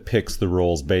those that picks the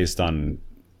roles based on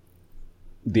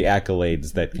the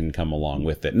accolades that can come along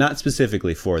with it. Not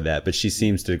specifically for that, but she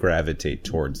seems to gravitate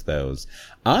towards those.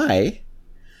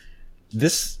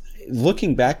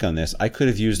 Looking back on this, I could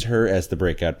have used her as the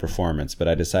breakout performance, but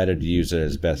I decided to use it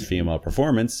as Best Female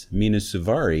Performance, Mina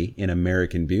Suvari in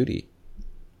American Beauty.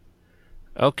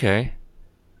 Okay.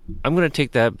 I'm going to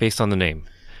take that based on the name.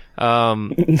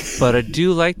 But I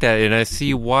do like that, and I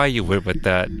see why you went with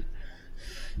that.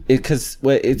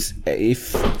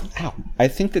 I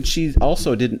think that she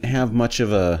also didn't have much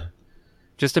of a...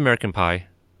 Just American Pie.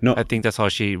 No. I think that's all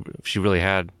she really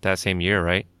had that same year,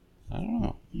 right? I don't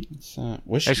know.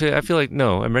 Actually, I feel like,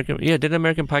 no. Didn't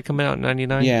American Pie come out in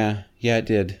 99? Yeah, it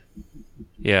did.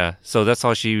 Yeah, so that's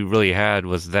all she really had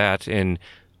was that, and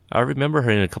I remember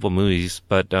her in a couple movies,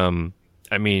 but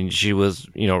I mean, she was,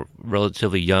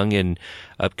 relatively young and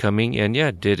upcoming, and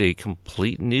did a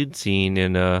complete nude scene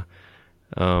in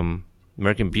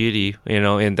American Beauty,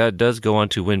 and that does go on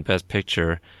to win Best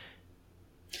Picture.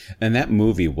 And that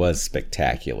movie was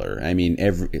spectacular. I mean,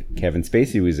 Kevin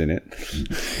Spacey was in it.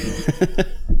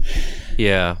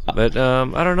 Yeah, but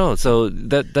I don't know. So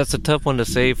that's a tough one to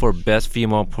say for Best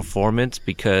Female Performance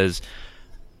because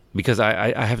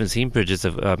I haven't seen Bridges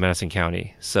of Madison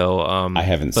County. So I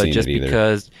haven't seen it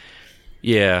either.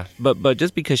 But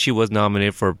just because she was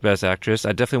nominated for Best Actress,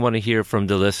 I definitely want to hear from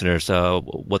the listeners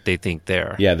what they think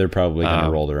there. Yeah, they're probably going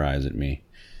to roll their eyes at me.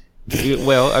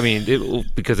 Well, I mean,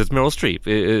 because it's Meryl Streep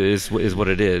is what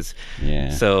it is. Yeah.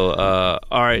 So,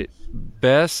 all right,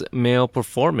 Best Male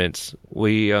Performance.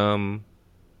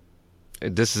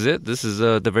 This is it. This is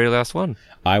the very last one.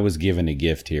 I was given a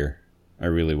gift here. I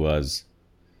really was.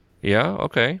 Yeah.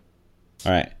 Okay.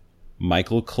 All right,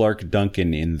 Michael Clarke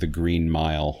Duncan in The Green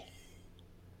Mile.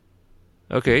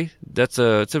 Okay, it's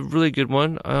a really good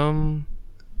one.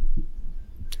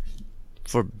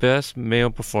 For best male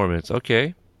performance.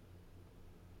 Okay.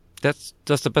 That's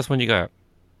the best one you got.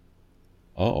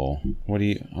 Oh, what do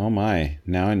you? Oh my!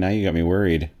 Now you got me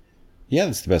worried. Yeah,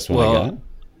 that's the best one I got.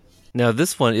 Now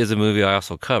this one is a movie I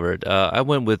also covered. I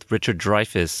went with Richard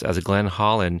Dreyfuss as Glenn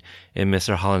Holland in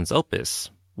Mr. Holland's Opus,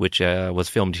 which was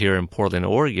filmed here in Portland,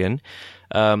 Oregon.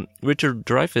 Richard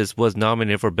Dreyfuss was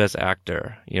nominated for Best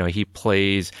Actor. You know, he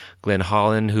plays Glenn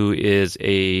Holland, who is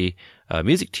a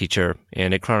music teacher,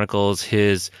 and it chronicles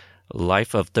his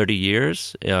life of 30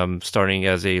 years, starting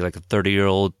as a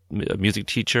 30-year-old music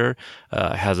teacher,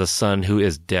 has a son who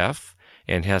is deaf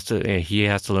and he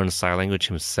has to learn sign language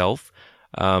himself.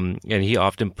 And he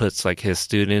often puts like his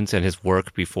students and his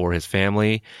work before his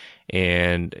family.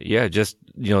 And yeah, just,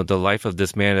 you know, the life of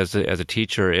this man as a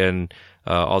teacher and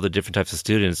all the different types of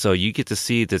students. So you get to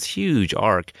see this huge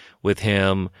arc with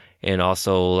him. And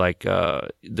also like,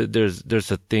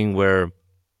 there's a thing where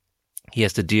he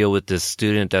has to deal with this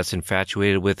student that's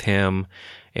infatuated with him,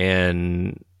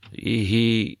 and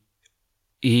he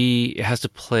has to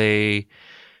play.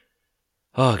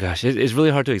 Oh gosh, it's really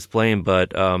hard to explain,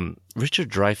 but Richard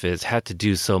Dreyfuss had to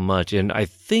do so much, and I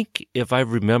think if I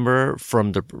remember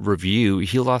from the review,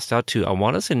 he lost out to, I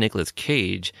want to say, Nicolas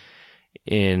Cage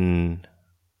in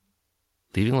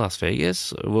Leaving Las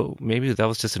Vegas. Well, maybe that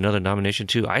was just another nomination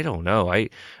too. I don't know. I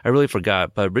really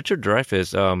forgot. But Richard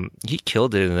Dreyfuss, he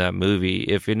killed it in that movie.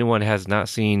 If anyone has not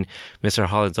seen Mr.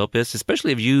 Holland's Opus,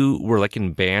 especially if you were like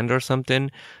in band or something,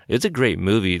 it's a great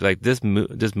movie. Like this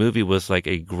movie was like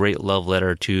a great love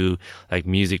letter to like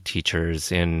music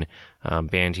teachers and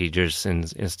band teachers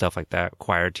and stuff like that,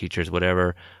 choir teachers,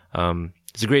 whatever.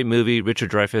 It's a great movie. Richard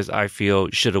Dreyfuss, I feel,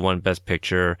 should have won Best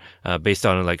Picture, based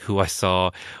on like who I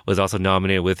saw was also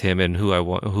nominated with him and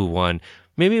who won.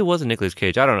 Maybe it wasn't Nicolas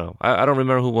Cage. I don't know. I don't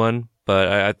remember who won, but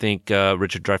I think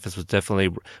Richard Dreyfuss was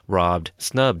definitely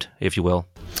snubbed, if you will.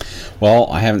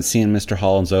 Well, I haven't seen Mr.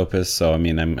 Holland's Opus, so I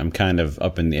mean, I'm kind of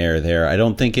up in the air there. I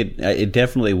don't think it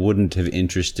definitely wouldn't have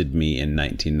interested me in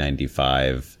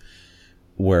 1995.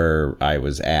 Where I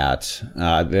was at,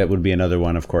 that would be another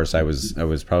one. Of course, I was either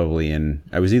in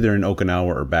Okinawa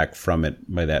or back from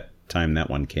it by that time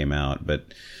that one came out.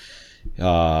 But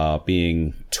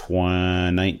being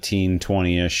 19,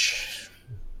 20-ish,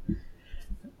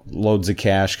 loads of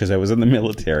cash because I was in the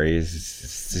military.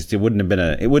 It wouldn't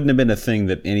have been a thing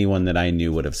that anyone that I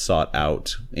knew would have sought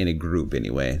out in a group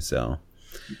anyway. So.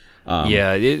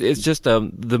 It's just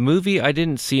the movie I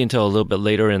didn't see until a little bit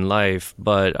later in life,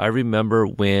 but I remember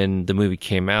when the movie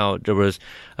came out, there was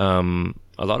a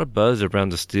lot of buzz around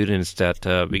the students that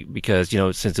because, you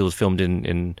know, since it was filmed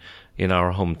in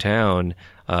our hometown,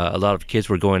 a lot of kids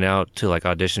were going out to like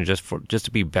audition just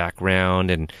to be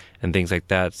background and things like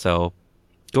that. So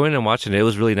going and watching it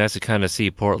was really nice to kind of see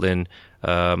Portland,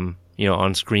 you know,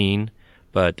 on screen,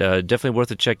 but definitely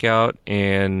worth a check out.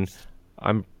 And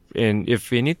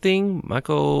if anything,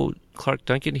 Michael Clarke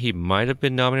Duncan, he might have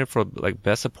been nominated for like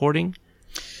Best Supporting,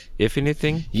 if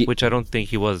anything, which I don't think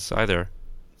he was either.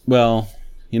 Well,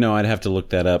 you know, I'd have to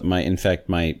look that up. I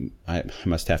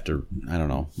must have to. I don't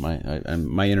know.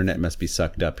 My internet must be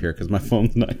sucked up here because my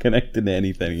phone's not connected to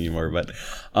anything anymore. But,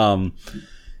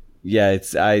 yeah,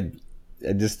 I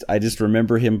just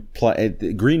remember him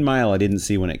Green Mile. I didn't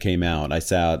see when it came out. I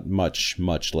saw it much,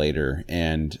 much later,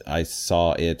 and I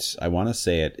saw it. I want to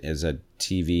say it as a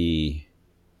TV,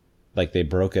 like they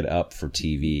broke it up for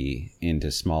TV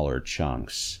into smaller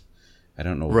chunks. I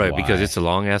don't know why. Right, because it's a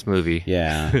long ass movie.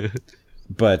 Yeah,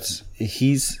 but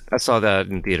I saw that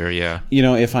in theater. Yeah, you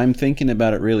know, if I'm thinking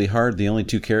about it really hard, the only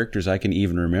two characters I can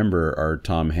even remember are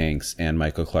Tom Hanks and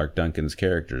Michael Clarke Duncan's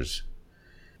characters.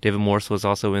 David Morse was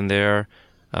also in there.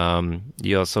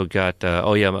 You also got,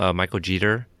 Michael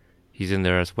Jeter. He's in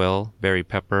there as well. Barry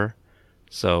Pepper.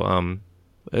 So,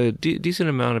 a decent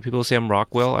amount of people. Sam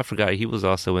Rockwell. I forgot he was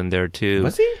also in there too.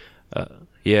 Was he?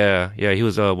 Yeah. He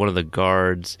was one of the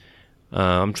guards.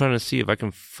 I'm trying to see if I can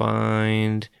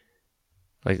find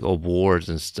like awards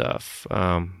and stuff.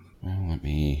 Well, let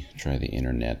me try the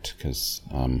internet because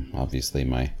obviously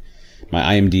my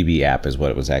IMDb app is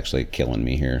what was actually killing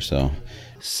me here.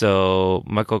 So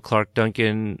Michael Clarke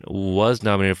Duncan was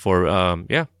nominated for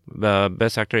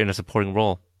Best Actor in a Supporting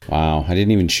Role. Wow, I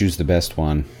didn't even choose the best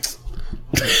one.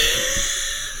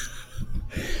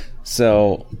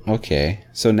 So, okay.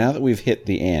 So now that we've hit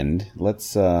the end,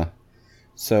 let's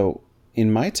so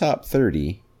in my top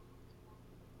 30,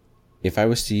 if I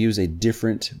was to use a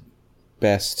different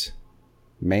best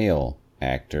male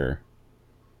actor,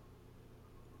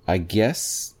 I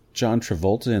guess John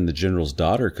Travolta in The General's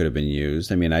Daughter could have been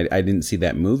used. I mean, I didn't see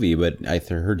that movie, but I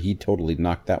heard he totally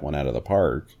knocked that one out of the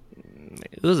park.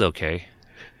 It was okay.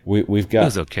 We've It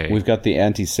was okay. We've got the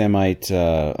anti-Semite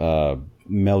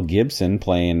Mel Gibson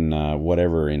playing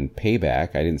whatever in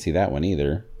Payback. I didn't see that one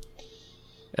either.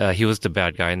 He was the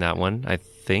bad guy in that one, I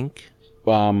think.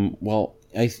 Well,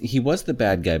 he was the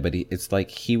bad guy, but it's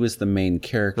like he was the main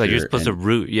character. Like you're supposed to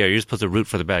root. Yeah, you're supposed to root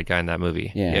for the bad guy in that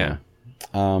movie. Yeah.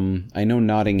 I know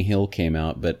Notting Hill came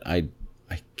out, but I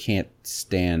can't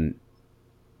stand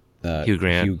Hugh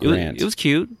Grant. It was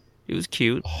cute. It was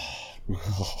cute.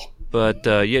 But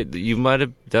yeah,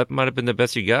 that might have been the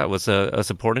best you got was a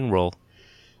supporting role.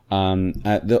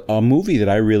 A movie that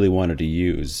I really wanted to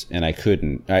use and I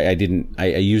couldn't. I didn't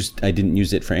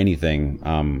use it for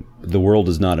anything. The World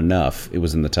Is Not Enough. It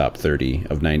was in the top 30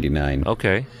 of 99.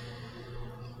 Okay.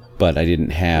 But I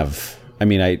didn't have. I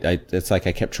mean, it's like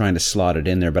I kept trying to slot it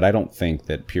in there, but I don't think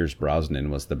that Pierce Brosnan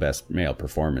was the best male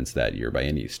performance that year by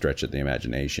any stretch of the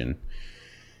imagination.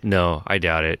 No, I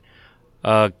doubt it.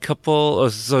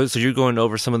 So you're going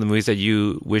over some of the movies that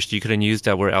you wished you could have used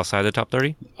that were outside the top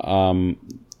 30?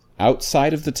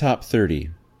 Outside of the top 30.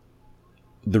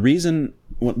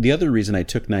 The other reason I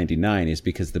took 99 is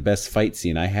because the best fight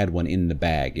scene, I had one in the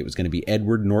bag. It was going to be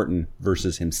Edward Norton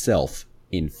versus himself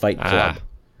in Fight Club.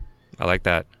 I like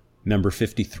that. Number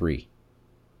 53.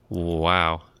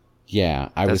 Wow. Yeah,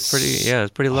 that's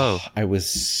pretty low. I was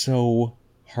so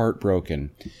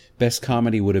heartbroken. Best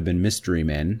comedy would have been Mystery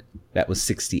Men. That was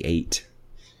 68.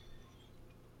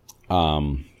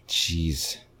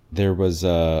 Jeez. There was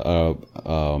a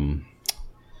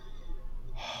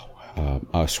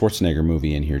Schwarzenegger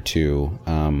movie in here too.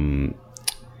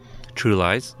 True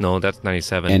Lies? No, that's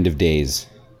 97. End of Days.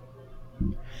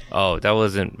 Oh, that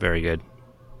wasn't very good.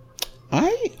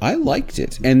 I liked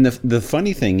it. And the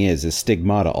funny thing is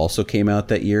Stigmata also came out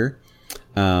that year.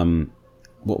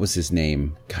 What was his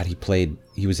name? God,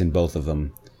 he was in both of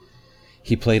them.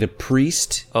 He played a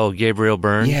priest. Oh, Gabriel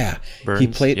Byrne? Yeah. Burns? He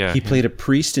played a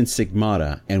priest in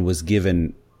Stigmata and was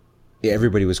given,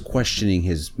 everybody was questioning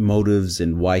his motives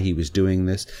and why he was doing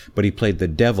this, but he played the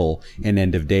devil in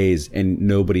End of Days and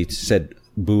nobody said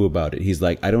boo about it. He's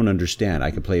like, I don't understand. I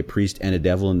could play a priest and a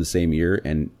devil in the same year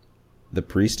and the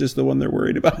priest is the one they're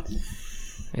worried about.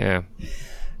 Yeah.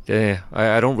 Yeah,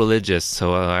 I don't religious,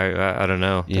 so I don't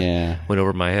know. Yeah, went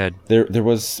over my head. There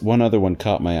was one other one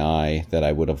caught my eye that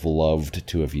I would have loved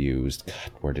to have used.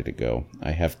 God, where did it go? I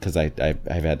have because I've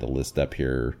had the list up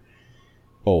here.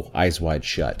 Oh, Eyes Wide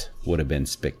Shut would have been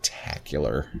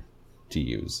spectacular to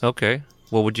use. Okay,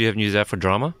 well, would you have used that for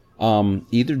drama?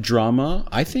 Either drama.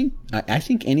 I think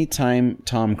anytime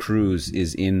Tom Cruise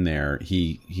is in there,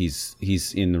 he's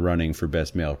in the running for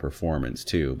best male performance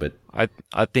too. But I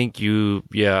think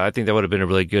that would have been a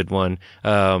really good one.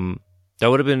 That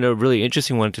would have been a really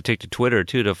interesting one to take to Twitter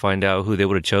too to find out who they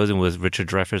would have chosen was Richard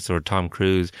Dreyfuss or Tom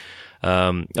Cruise.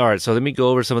 All right, so let me go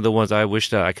over some of the ones I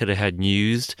wish that I could have had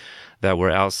used that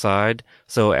were outside.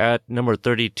 So at number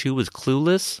 32 was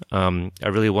Clueless. I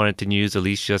really wanted to use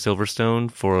Alicia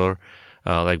Silverstone for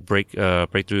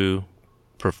breakthrough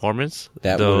performance.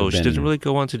 Though she doesn't really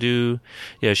go on to do,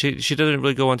 she doesn't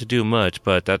really go on to do much.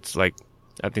 But that's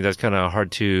I think that's kind of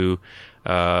hard to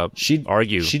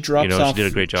argue. She drops off. She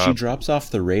did a great job. She drops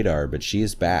off the radar, but she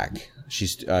is back.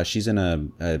 She's in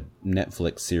a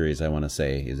Netflix series, I want to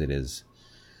say, as it is.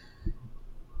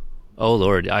 Oh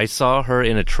Lord, I saw her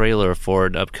in a trailer for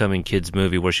an upcoming kids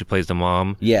movie where she plays the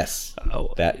mom. Yes,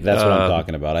 that's what I'm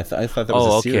talking about. I thought that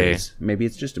was a series. Maybe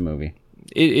it's just a movie.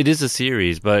 It is a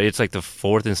series, but it's like the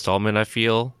fourth installment, I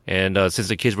feel. And since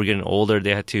the kids were getting older,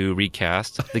 they had to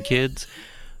recast the kids.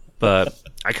 But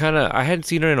I hadn't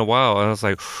seen her in a while, and I was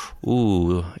like,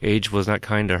 ooh, age was not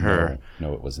kind to her.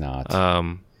 No, it was not.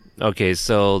 Okay,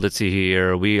 so let's see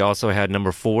here. We also had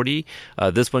number 40.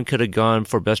 This one could have gone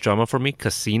for best drama for me,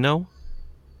 Casino.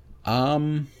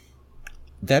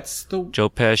 That's the Joe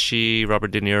Pesci,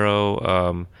 Robert De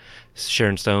Niro,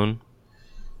 Sharon Stone.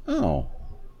 Oh.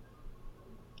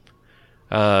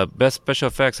 Best special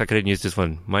effects, I couldn't use this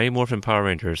one. Mighty Morphin Power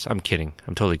Rangers. I'm kidding.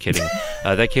 I'm totally kidding.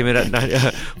 That came in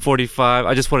at 45.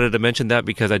 I just wanted to mention that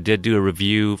because I did do a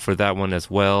review for that one as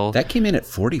well. That came in at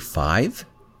 45?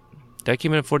 That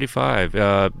came in at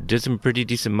 45. Did some pretty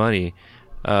decent money.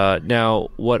 Now,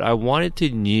 what I wanted to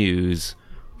use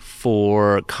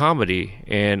for comedy,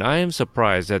 and I am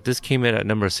surprised that this came in at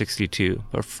number 62,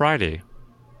 but Friday.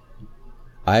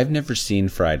 I've never seen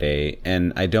Friday,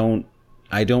 and I don't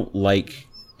like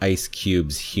Ice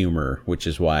Cube's humor, which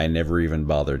is why I never even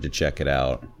bothered to check it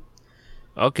out.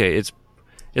 Okay, it's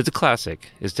a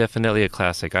classic. It's definitely a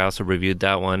classic. I also reviewed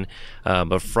that one.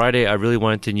 But Friday, I really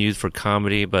wanted to use for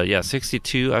comedy. But yeah,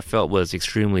 62 I felt was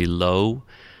extremely low.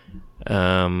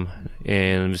 And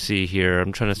let me see here.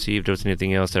 I'm trying to see if there was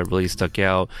anything else that really stuck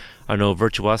out. I know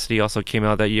Virtuosity also came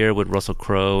out that year with Russell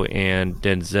Crowe and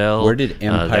Denzel. Where did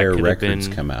Empire Records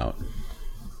come out?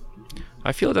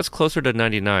 I feel that's closer to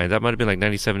 99. That might have been like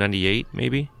 97, 98,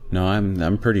 maybe. No,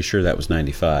 I'm pretty sure that was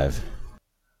 95.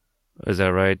 Is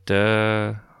that right?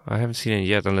 I haven't seen it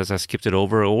yet, unless I skipped it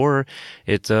over, or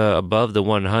it's above the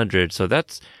 100. So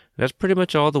that's pretty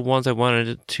much all the ones I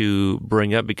wanted to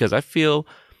bring up, because I feel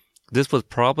this was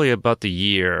probably about the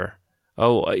year.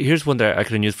 Oh, here's one that I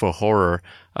could use for horror.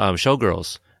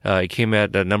 Showgirls. It came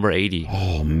at number 80.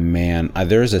 Oh man,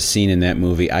 there's a scene in that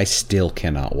movie I still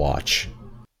cannot watch.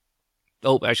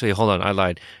 Oh, actually, hold on. I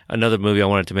lied. Another movie I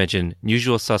wanted to mention,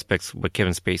 Usual Suspects with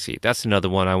Kevin Spacey. That's another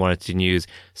one I wanted to use.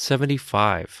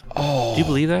 75. Oh, do you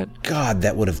believe that? God,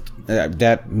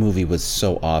 that movie was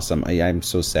so awesome. I'm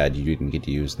so sad you didn't get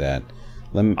to use that.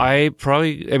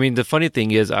 The funny thing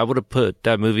is, I would have put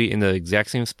that movie in the exact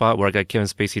same spot where I got Kevin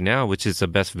Spacey now, which is the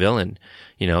best villain,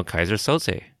 Kaiser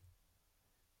Soze.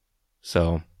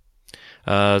 So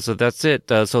that's it.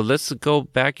 So let's go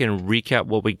back and recap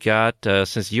what we got.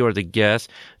 Since you are the guest,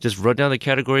 just run down the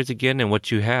categories again and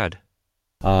what you had.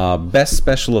 Best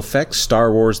special effects,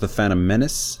 Star Wars The Phantom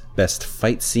Menace. Best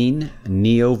fight scene,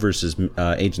 Neo versus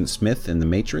Agent Smith in The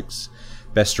Matrix.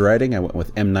 Best writing, I went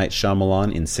with M. Night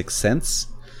Shyamalan in Sixth Sense.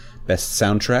 Best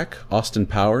soundtrack, Austin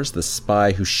Powers, The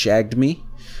Spy Who Shagged Me.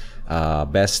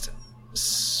 Best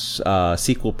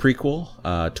sequel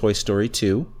prequel, Toy Story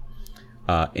 2.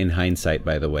 In hindsight,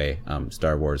 by the way,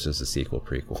 Star Wars is a sequel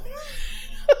prequel.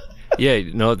 Yeah,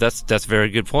 no, that's a very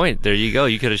good point. There you go.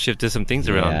 You could have shifted some things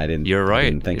around. Yeah, You're right. I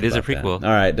didn't think it is a about prequel. that.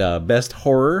 All right, best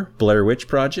horror, Blair Witch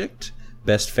Project.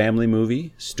 Best family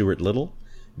movie, Stuart Little.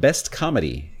 Best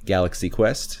comedy, Galaxy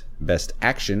Quest. Best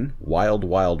action, Wild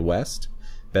Wild West.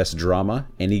 Best drama,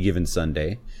 Any Given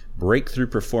Sunday. Breakthrough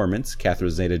performance,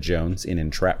 Catherine Zeta-Jones in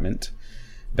Entrapment.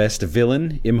 Best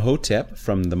villain, Imhotep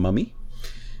from The Mummy.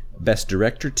 Best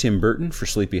director, Tim Burton for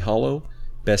Sleepy Hollow.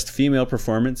 Best female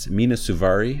performance, Mina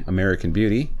Suvari, American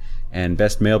Beauty. And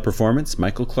best male performance,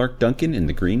 Michael Clarke Duncan in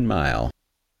The Green Mile.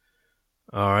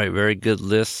 All right, very good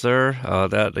list, sir.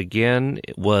 That, again,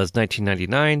 was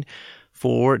 1999.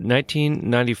 For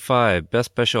 1995,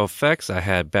 best special effects, I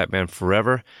had Batman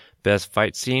Forever. Best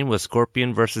fight scene was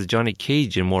Scorpion versus Johnny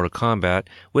Cage in Mortal Kombat,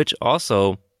 which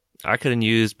also, I could have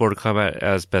used Mortal Kombat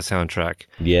as best soundtrack.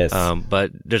 Yes.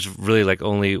 But there's really like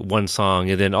only one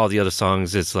song, and then all the other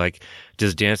songs is like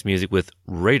just dance music with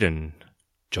Raiden,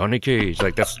 Johnny Cage.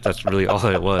 Like that's really all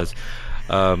it was.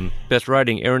 Best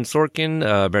writing, Aaron Sorkin,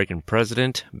 American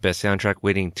President. Best soundtrack,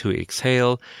 Waiting to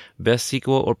Exhale. Best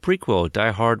sequel or prequel,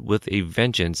 Die Hard with a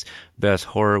Vengeance. Best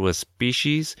horror was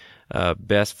Species.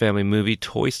 Best family movie,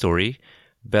 Toy Story.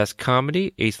 Best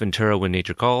comedy, Ace Ventura: When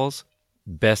Nature Calls.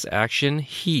 Best action,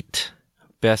 Heat.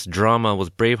 Best drama was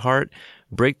Braveheart.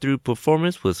 Breakthrough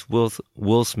performance was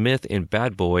Will Smith in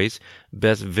Bad Boys.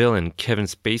 Best villain, Kevin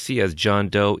Spacey as John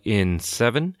Doe in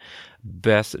Seven.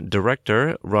 Best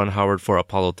director, Ron Howard for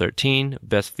Apollo 13.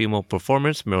 Best female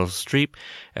performance, Meryl Streep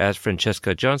as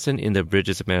Francesca Johnson in The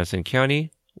Bridges of Madison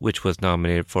County, which was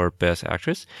nominated for Best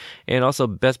Actress. And also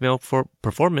Best Male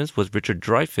Performance was Richard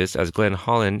Dreyfuss as Glenn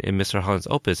Holland in Mr. Holland's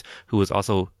Opus, who was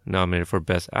also nominated for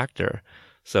Best Actor.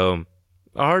 So,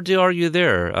 hard to argue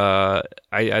there.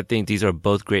 I think these are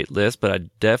both great lists, but I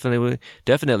definitely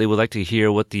would like to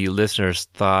hear what the listeners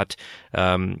thought.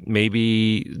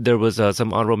 Maybe there was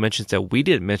some honorable mentions that we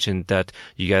didn't mention that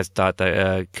you guys thought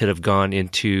that could have gone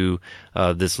into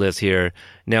this list here.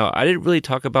 Now, I didn't really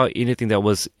talk about anything that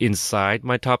was inside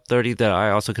my top 30 that I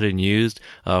also could have used.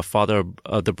 Father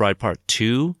of the Bride Part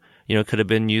 2, could have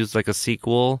been used like a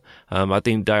sequel. I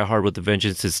think Die Hard with a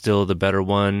Vengeance is still the better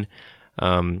one.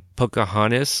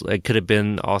 Pocahontas, it could have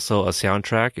been also a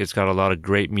soundtrack. It's got a lot of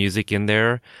great music in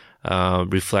there.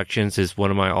 Reflections is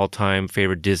one of my all-time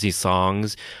favorite Disney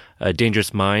songs.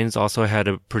 Dangerous Minds also had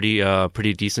a pretty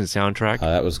decent soundtrack.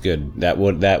 That was good. That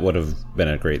would have been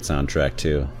a great soundtrack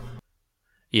too.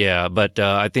 Yeah, but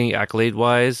I think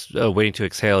accolade-wise, Waiting to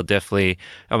Exhale definitely.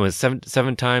 I mean,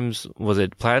 seven times, was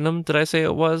it platinum? Did I say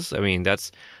it was? I mean,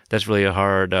 that's really a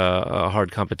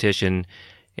hard competition,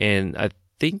 and I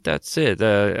think that's it.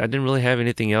 I didn't really have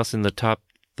anything else in the top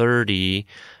 30.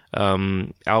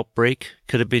 Outbreak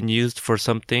could have been used for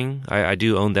something. I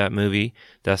do own that movie.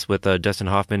 That's with Dustin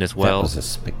Hoffman as well. That was a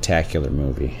spectacular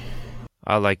movie.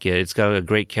 I like it. It's got a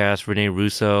great cast. Renee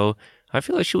Russo. I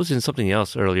feel like she was in something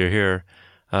else earlier here.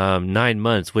 9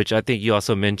 Months, which I think you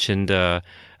also mentioned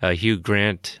Hugh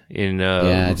Grant in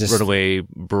Runaway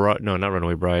Bride. No, not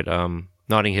Runaway Bride.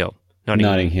 Notting Hill.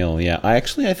 Notting Hill, yeah. I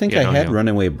think I had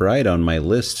Runaway Bride on my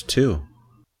list too.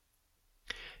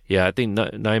 yeah, I think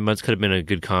 9 Months could have been a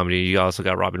good comedy. You also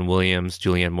got Robin Williams,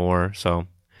 Julianne Moore. So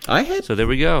there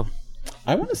we go.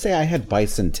 I want to say I had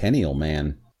Bicentennial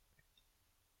Man.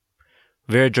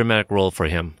 Very dramatic role for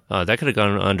him. That could have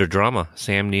gone under drama.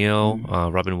 Sam Neill,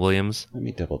 Robin Williams. Let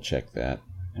me double check that.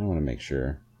 I want to make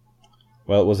sure.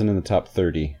 Well, it wasn't in the top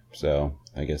 30, so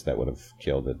I guess that would have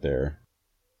killed it there.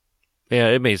 Yeah,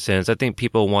 it made sense. I think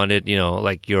people wanted,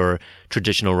 like your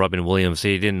traditional Robin Williams.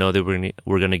 They didn't know they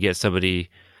were going to get somebody,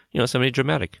 somebody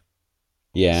dramatic.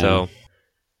 Yeah.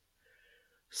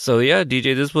 So yeah,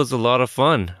 DJ, this was a lot of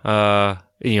fun. I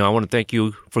want to thank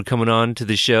you for coming on to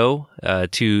the show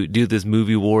to do this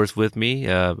movie wars with me.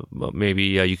 Maybe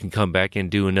you can come back and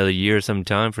do another year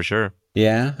sometime for sure.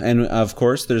 Yeah, and of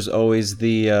course, there's always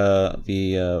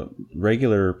the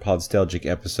regular Podstalgic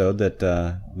episode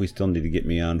that we still need to get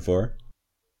me on for.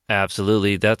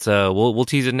 Absolutely, that's we'll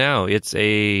tease it now. It's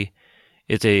a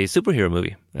superhero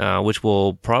movie, which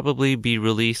will probably be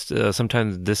released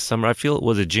sometime this summer. I feel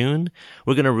was it June?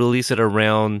 We're gonna release it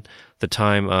around the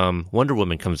time Wonder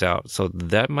Woman comes out, so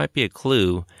that might be a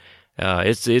clue.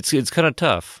 It's kind of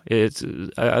tough. I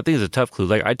think it's a tough clue.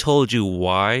 Like I told you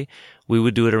why we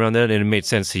would do it around that, and it made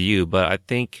sense to you. But I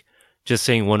think just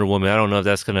saying Wonder Woman, I don't know if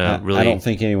that's gonna really. I don't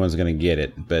think anyone's gonna get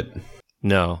it, but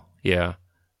no, yeah.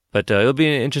 But it'll be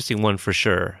an interesting one for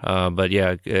sure. But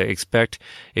yeah, expect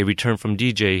a return from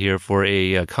DJ here for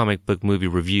a comic book movie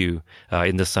review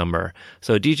in the summer.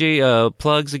 So DJ,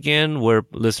 plugs again where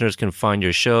listeners can find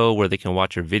your show, where they can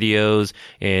watch your videos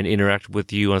and interact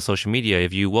with you on social media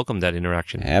if you welcome that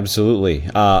interaction. Absolutely.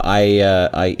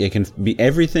 It can be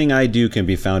everything I do can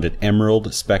be found at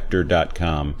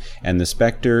emeraldspectre.com, and the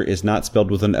Spectre is not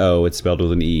spelled with an O; it's spelled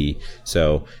with an E.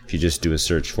 So if you just do a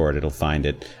search for it, it'll find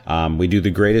it. We do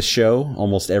the greatest show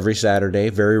almost every Saturday.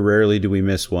 Very rarely do we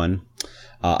miss one.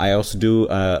 I also do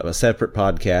a separate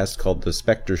podcast called The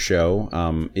Spectre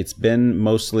Show. It's been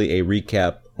mostly a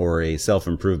recap or a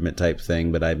self-improvement type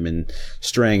thing, but I've been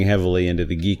straying heavily into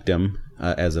the geekdom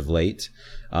as of late.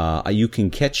 You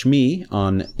can catch me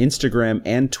on Instagram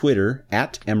and Twitter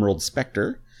at Emerald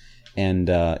Spectre, and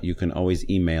you can always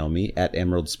email me at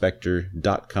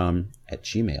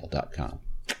emeraldspectre.com@gmail.com.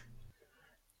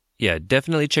 Yeah,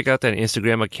 definitely check out that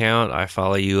Instagram account. I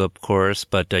follow you, of course,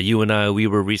 but you and I, we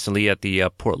were recently at the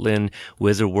Portland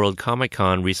Wizard World Comic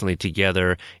Con recently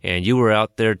together, and you were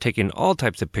out there taking all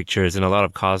types of pictures and a lot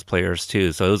of cosplayers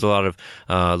too. So it was a lot of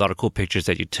cool pictures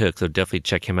that you took. So definitely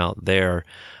check him out there.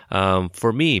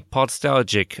 For me,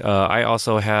 Podstalgic, I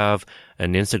also have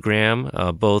an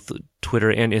Instagram. Both Twitter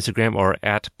and Instagram are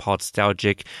at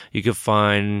Podstalgic. You can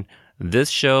find this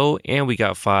show, and we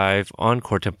got 5 on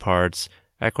Core Temp Parts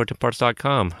at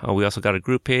CoreTempParts.com. We also got a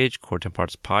group page, Core Temp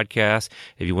Parts Podcast,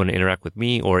 if you want to interact with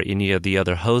me or any of the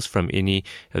other hosts from any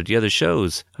of the other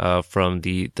shows from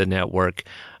the network.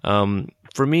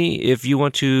 For me, if you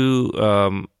want to,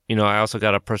 I also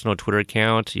got a personal Twitter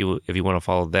account. If you want to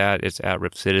follow that, it's at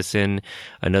Rip Citizen.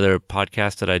 Another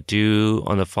podcast that I do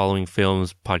on the Following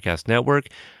Films Podcast Network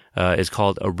is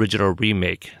called Original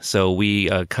Remake. So we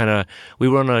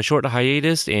were on a short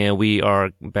hiatus, and we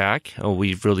are back.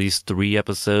 We've released 3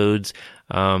 episodes,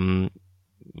 kind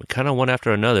of one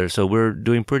after another. So we're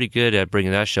doing pretty good at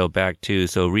bringing that show back too.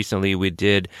 So recently we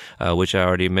did, which I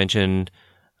already mentioned,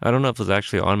 I don't know if it was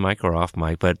actually on mic or off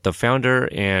mic, but The Founder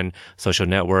and Social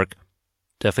Network.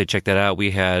 Definitely check that out. We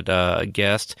had a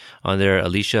guest on there,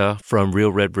 Alicia from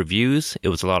Real Red Reviews. It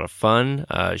was a lot of fun.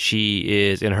 She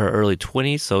is in her early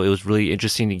 20s, so it was really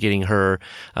interesting getting her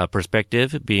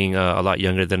perspective, being a lot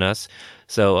younger than us.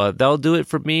 So that'll do it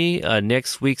for me.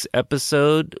 Next week's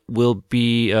episode will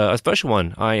be a special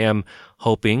one. I am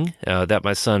hoping that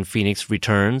my son Phoenix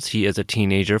returns. He is a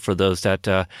teenager, for those that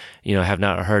have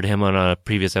not heard him on a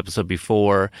previous episode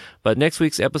before. But next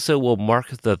week's episode will mark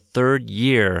the 3rd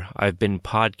year I've been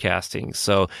podcasting.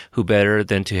 So who better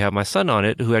than to have my son on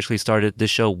it, who actually started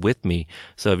this show with me.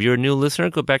 So if you're a new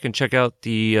listener, go back and check out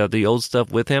the old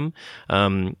stuff with him.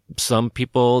 Some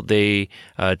people, they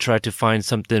try to find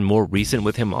something more recent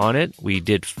with him on it. We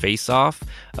did Face Off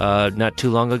not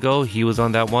too long ago. He was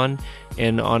on that one.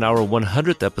 And on our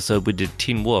 100th episode, we did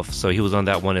Teen Wolf, so he was on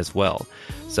that one as well.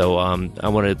 So I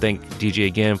want to thank DJ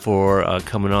again for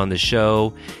coming on the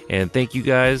show, and thank you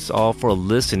guys all for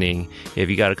listening. If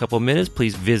you got a couple of minutes,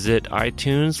 please visit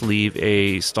iTunes, leave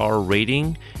a star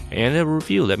rating and a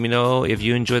review. Let me know if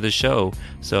you enjoy the show.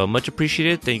 So much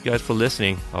appreciated. Thank you guys for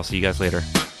listening. I'll see you guys later.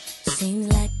 Seems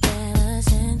like ever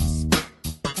since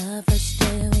the first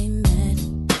day we met,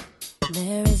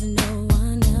 there is no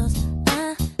one else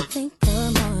I think of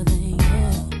more than you.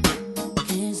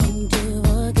 Can't seem to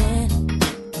forget,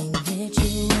 can't get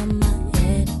you on my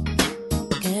head.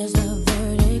 There's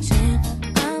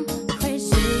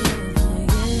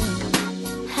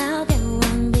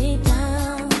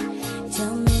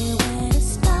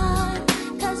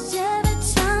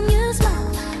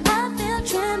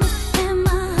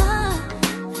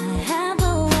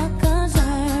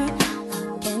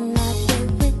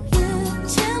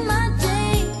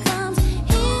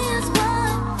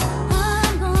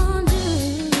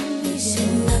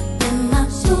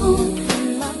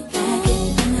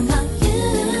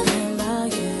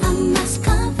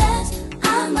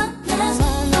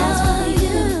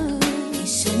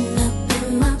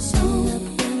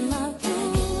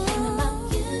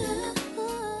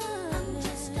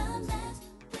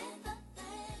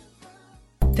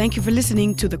Thank you for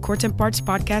listening to the Coretemp Arts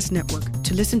Podcast Network.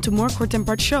 To listen to more Coretemp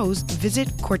Arts shows, visit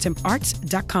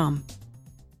coretemparts.com.